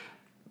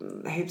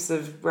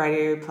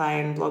radio play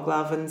and blog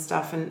love and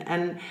stuff.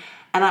 And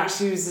I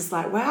actually was just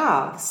like,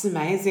 wow, this is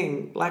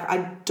amazing. Like,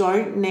 I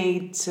don't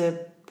need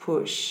to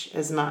push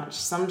as much.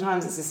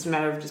 Sometimes it's just a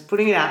matter of just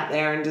putting it out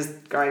there and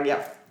just going,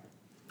 yep.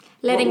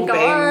 Letting go.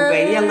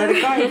 Yeah, let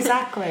it go,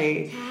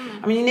 exactly.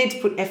 I mean, you need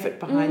to put effort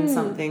behind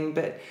something,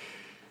 but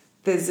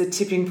there's a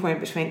tipping point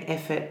between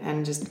effort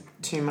and just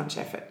too much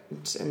effort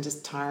and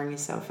just tiring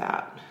yourself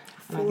out.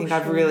 And I think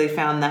I've really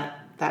found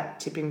that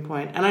tipping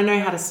point. And I know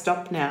how to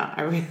stop now.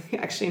 I really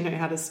actually know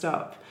how to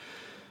stop.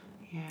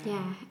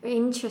 Yeah,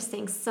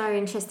 interesting. So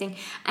interesting.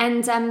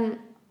 And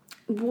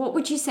what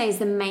would you say is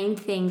the main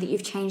thing that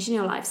you've changed in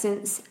your life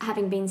since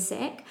having been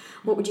sick?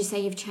 What would you say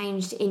you've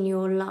changed in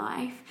your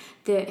life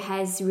that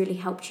has really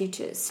helped you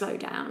to slow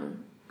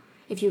down?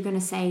 If you were going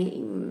to say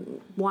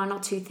one or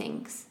two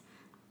things.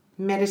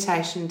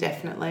 Meditation,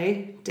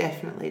 definitely.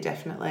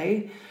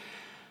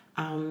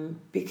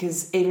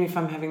 Because even if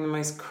I'm having the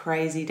most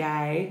crazy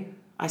day,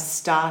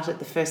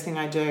 the first thing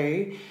I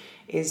do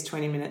is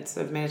 20 minutes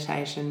of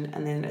meditation,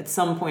 and then at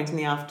some point in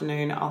the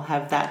afternoon I'll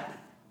have that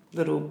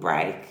little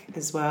break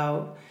as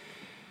well.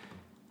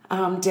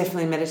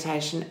 Definitely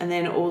meditation, and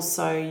then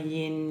also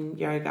yin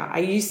yoga. I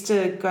used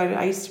to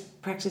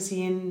practice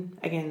yin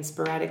again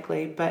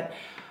sporadically, but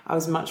I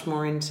was much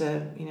more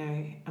into, you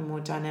know, a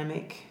more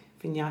dynamic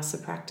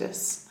vinyasa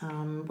practice.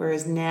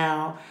 Whereas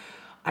now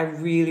I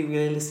really,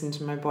 really listen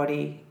to my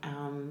body.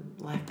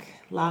 Like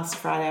last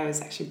Friday, I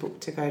was actually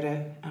booked to go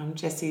to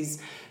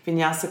Jesse's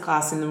vinyasa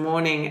class in the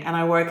morning, and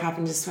I woke up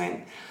and just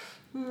went,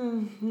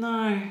 no,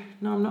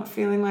 I'm not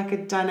feeling like a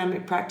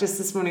dynamic practice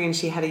this morning. And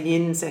she had a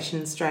yin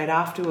session straight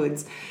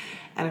afterwards.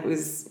 And it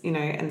was, you know,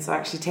 and so I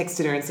actually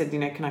texted her and said, you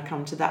know, can I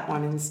come to that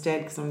one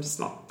instead? Because I'm just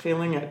not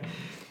feeling it.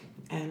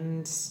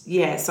 And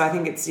yeah, so I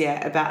think it's,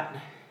 about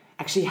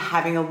actually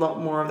having a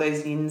lot more of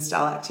those yin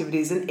style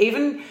activities. And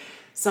even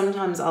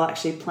sometimes I'll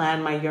actually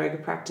plan my yoga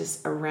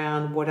practice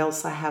around what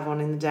else I have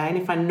on in the day. And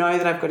if I know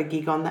that I've got a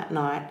gig on that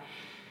night,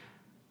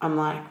 I'm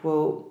like,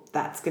 well,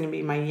 that's going to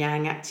be my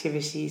yang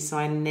activity, so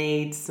I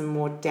need some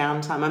more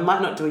downtime. I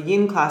might not do a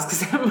yin class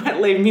because that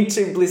might leave me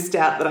too blissed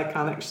out that I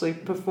can't actually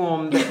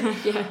perform. But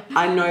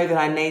I know that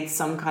I need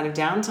some kind of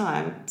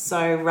downtime.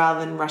 So rather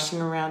than rushing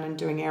around and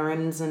doing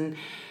errands and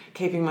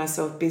keeping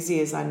myself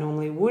busy as I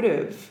normally would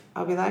have,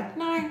 I'll be like,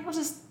 no, I'll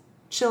just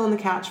chill on the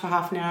couch for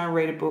half an hour,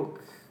 read a book.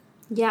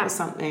 Or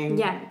something.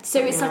 Yeah.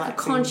 So it's like a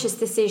conscious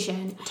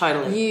decision.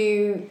 Totally.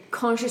 You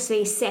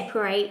consciously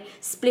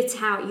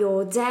split out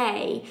your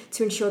day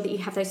to ensure that you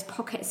have those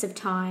pockets of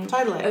time.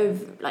 Totally.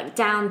 Of like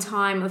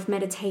downtime, of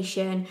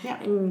meditation.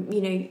 Yeah. And,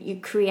 you know,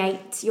 you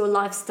create your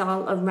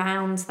lifestyle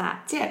around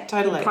that. Yeah,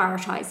 totally. You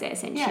prioritise it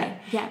essentially.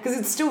 Yeah. Because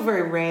it's still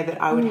very rare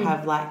that I would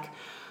have like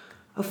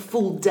a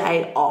full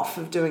day off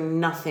of doing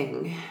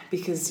nothing,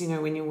 because, you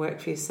know, when you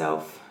work for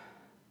yourself,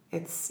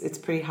 it's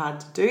pretty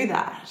hard to do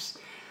that.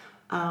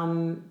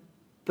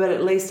 But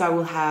at least I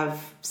will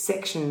have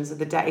sections of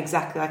the day,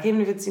 exactly. Like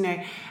even if it's, you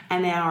know,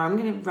 an hour, I'm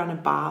going to run a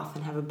bath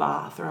and have a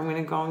bath, or I'm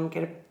going to go and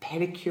get a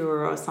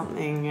pedicure or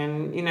something,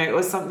 and, you know,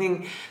 or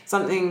something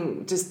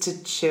just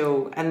to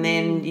chill, and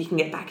then you can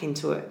get back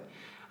into it.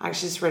 I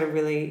actually just read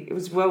it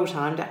was well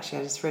timed actually.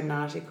 I just read an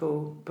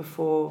article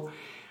before,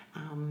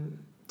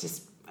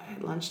 just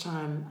at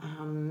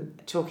lunchtime,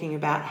 talking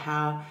about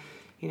how,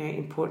 you know,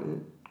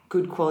 important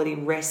good quality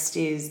rest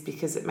is,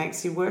 because it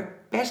makes you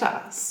work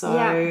better.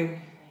 So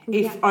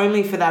if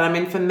only for that. I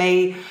mean, for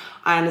me,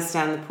 I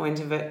understand the point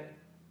of it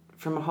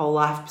from a whole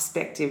life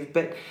perspective,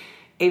 but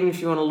even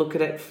if you want to look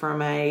at it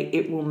from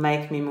it will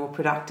make me more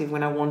productive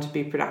when I want to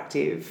be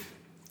productive.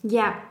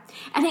 Yeah.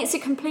 And it's a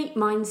complete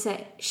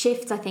mindset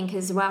shift, I think,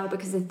 as well,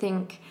 because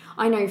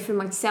I know from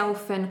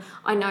myself, and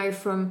I know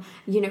from,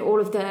 you know, all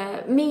of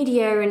the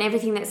media and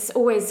everything that's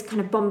always kind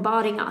of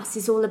bombarding us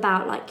is all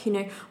about, like, you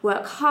know,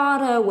 work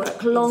harder,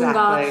 work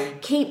longer,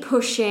 keep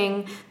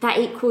pushing, that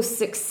equals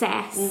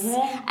success.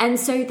 Mm-hmm. And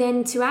so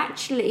then to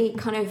actually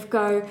kind of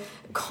go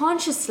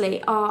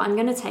consciously, I'm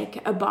going to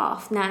take a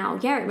bath now.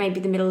 Yeah, it may be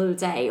the middle of the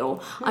day,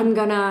 or I'm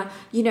going to,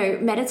 you know,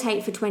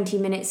 meditate for 20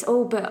 minutes.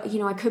 But, you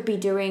know, I could be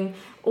doing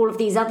all of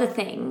these other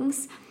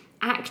things.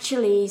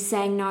 actually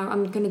saying, no,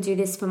 I'm going to do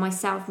this for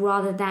myself,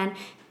 rather than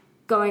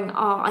going,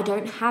 I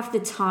don't have the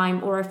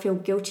time, or I feel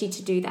guilty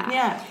to do that.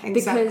 Yeah,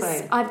 exactly.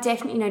 Because I've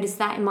definitely noticed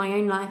that in my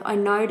own life. I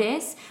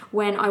notice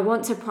when I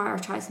want to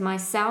prioritize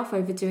myself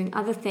over doing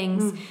other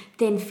things,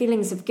 then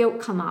feelings of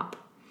guilt come up.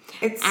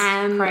 It's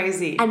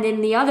crazy. And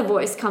then the other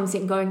voice comes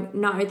in going,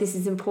 no, this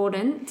is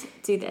important,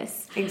 do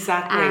this.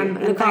 Exactly.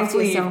 And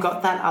thankfully you've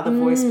got that other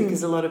voice,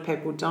 because a lot of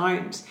people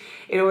don't.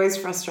 It always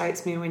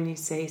frustrates me when you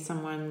see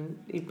someone,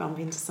 you bump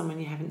into someone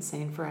you haven't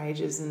seen for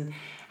ages, and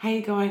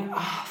you're going,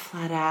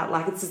 flat out.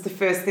 Like, it's just the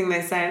first thing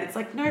they say. And it's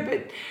like, no,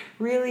 but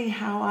really,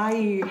 how are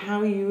you? How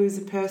are you as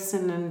a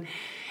person? And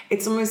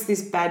it's almost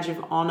this badge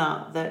of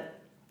honour that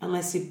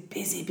unless you're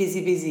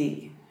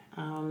busy,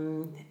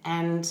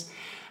 and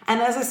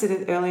as I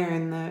said earlier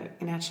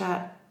in our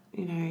chat,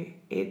 I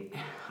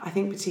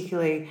think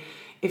particularly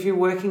if you're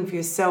working for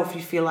yourself,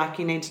 you feel like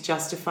you need to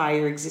justify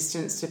your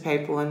existence to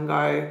people and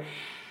go,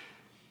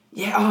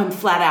 I'm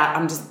flat out.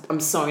 I'm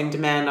so in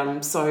demand.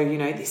 I'm so,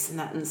 this and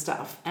that and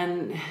stuff.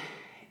 And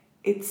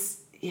it's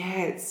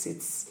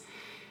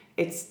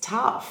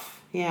tough.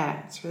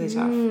 Yeah, it's really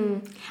tough.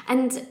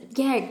 And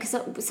because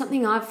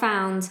something I've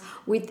found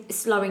with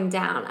slowing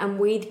down and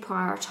with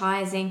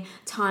prioritizing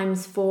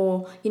times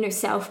for,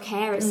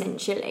 self-care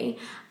essentially,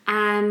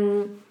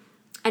 and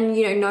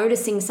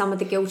noticing some of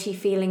the guilty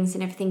feelings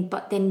and everything,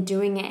 but then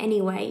doing it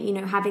anyway,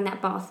 having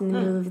that bath in the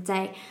middle of the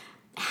day,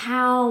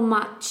 how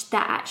much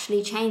that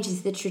actually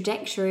changes the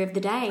trajectory of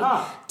the day.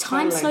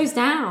 Time slows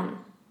down.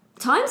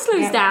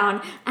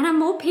 And I'm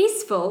more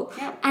peaceful.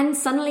 And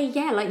suddenly,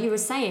 like you were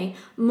saying,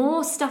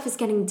 more stuff is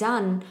getting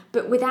done,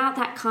 but without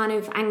that kind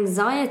of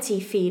anxiety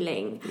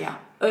feeling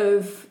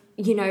of,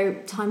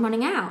 time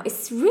running out.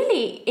 It's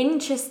really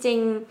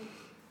interesting.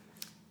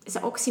 Is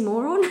it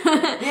oxymoron?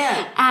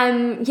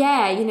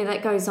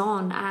 That goes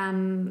on.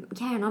 And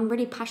I'm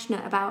really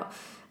passionate about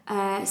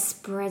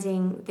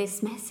spreading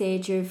this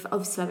message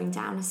of slowing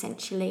down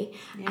essentially,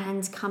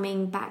 and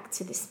coming back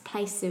to this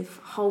place of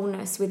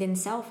wholeness within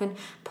self and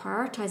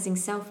prioritizing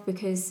self,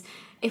 because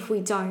if we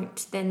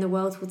don't, then the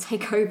world will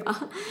take over.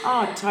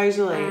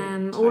 Totally.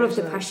 All of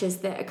the pressures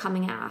that are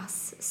coming at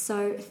us.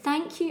 So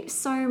thank you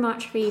so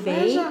much,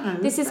 Phoebe.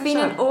 This has been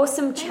an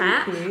awesome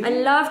chat. I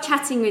love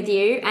chatting with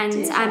you,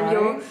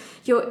 and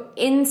your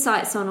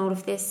insights on all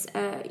of this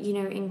are,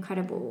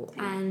 incredible.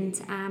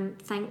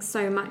 Thanks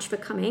so much for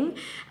coming.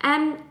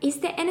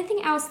 Is there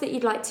anything else that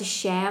you'd like to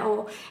share,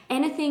 or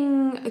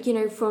anything,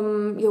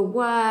 from your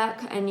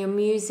work and your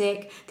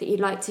music that you'd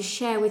like to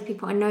share with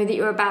people? I know that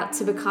you're about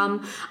to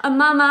become a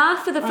mama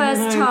for the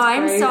first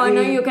time, so I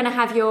know you're going to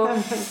have your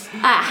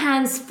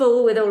hands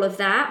full with all of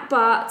that.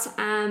 But,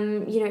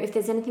 if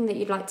there's anything that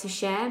you'd like to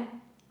share,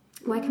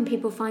 where can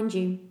people find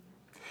you?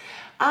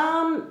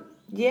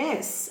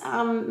 Yes,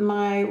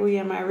 my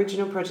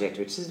original project,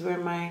 which is where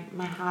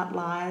my heart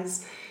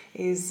lies,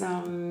 is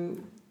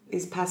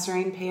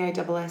Passerine, Passerine,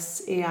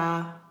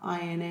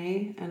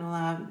 and all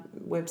our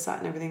website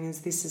and everything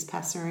is This Is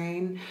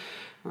Passerine.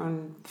 We're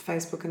on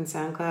Facebook and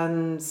SoundCloud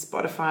and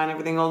Spotify and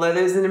everything. Although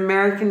there's an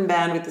American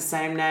band with the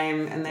same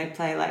name and they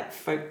play like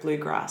folk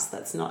bluegrass.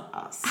 That's not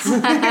us.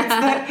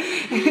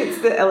 it's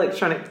the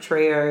electronic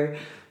trio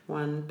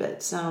one.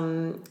 But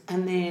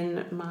and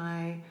then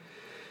my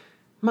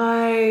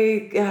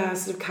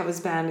sort of covers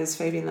band is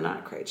Phoebe and the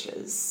Night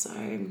Creatures, so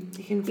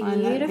you can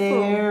find that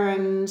there.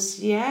 And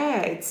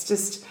it's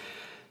just,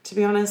 to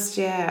be honest,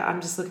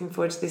 I'm just looking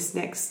forward to this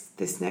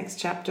next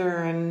chapter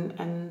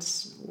and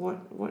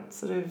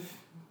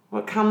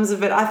what comes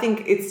of it. I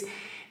think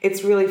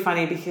it's really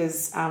funny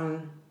because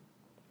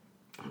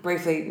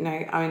briefly,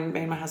 me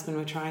and my husband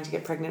were trying to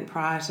get pregnant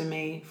prior to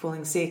me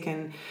falling sick,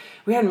 and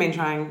we hadn't been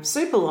trying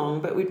super long,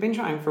 but we'd been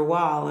trying for a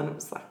while, and it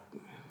was like,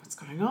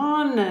 going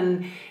on.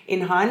 And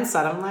in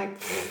hindsight, I'm like,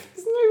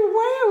 there's no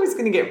way I was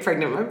going to get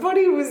pregnant. My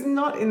body was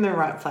not in the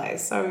right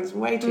place, so I was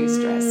way too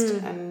stressed.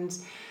 And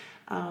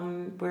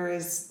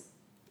whereas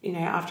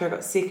after I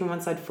got sick and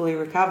once I'd fully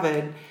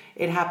recovered,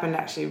 it happened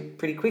actually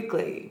pretty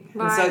quickly.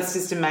 Right. And so it's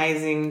just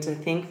amazing to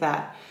think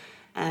that.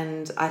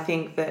 And I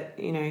think that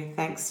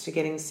thanks to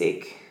getting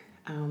sick,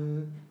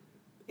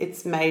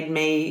 it's made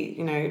me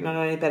not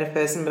only a better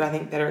person, but I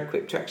think better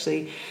equipped to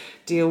actually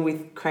deal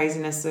with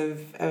craziness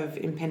of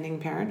impending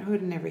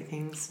parenthood and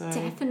everything. So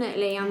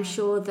definitely, I'm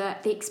sure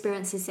that the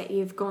experiences that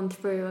you've gone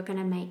through are going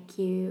to make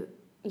you,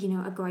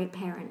 a great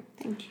parent.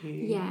 Thank you.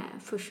 Yeah,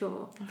 for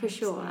sure.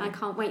 So. I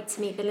can't wait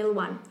to meet the little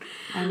one.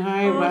 I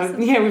know.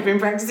 Awesome. Well, we've been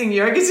practicing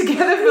yoga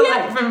together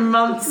for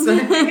months. You're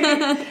like,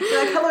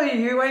 hello,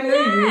 you. I know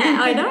you.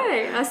 I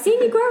know. I've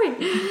seen you growing.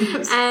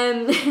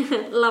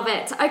 Love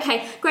it.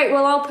 Okay, great.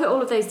 Well, I'll put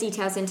all of those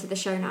details into the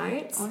show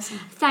notes. Awesome.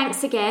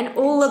 Thanks again.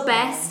 All the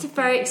best.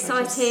 Very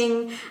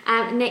exciting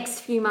next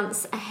few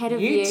months ahead of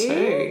you. You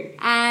too.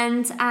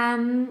 And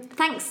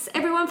thanks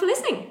everyone for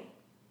listening.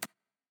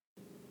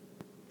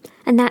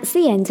 And that's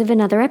the end of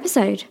another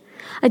episode.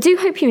 I do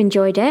hope you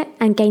enjoyed it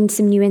and gained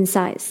some new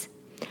insights.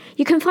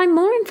 You can find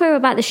more info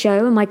about the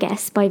show and my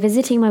guests by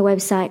visiting my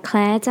website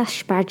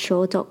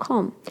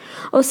claire-bradshaw.com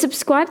or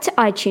subscribe to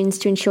iTunes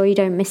to ensure you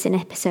don't miss an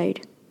episode.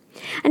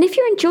 And if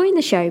you're enjoying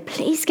the show,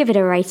 please give it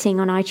a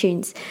rating on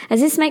iTunes, as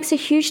this makes a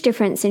huge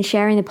difference in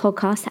sharing the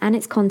podcast and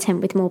its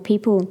content with more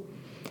people.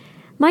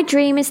 My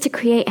dream is to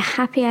create a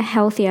happier,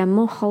 healthier,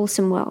 more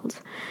wholesome world,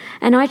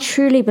 and I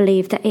truly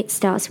believe that it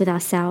starts with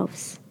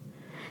ourselves.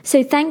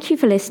 So thank you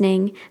for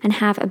listening and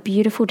have a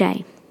beautiful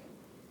day.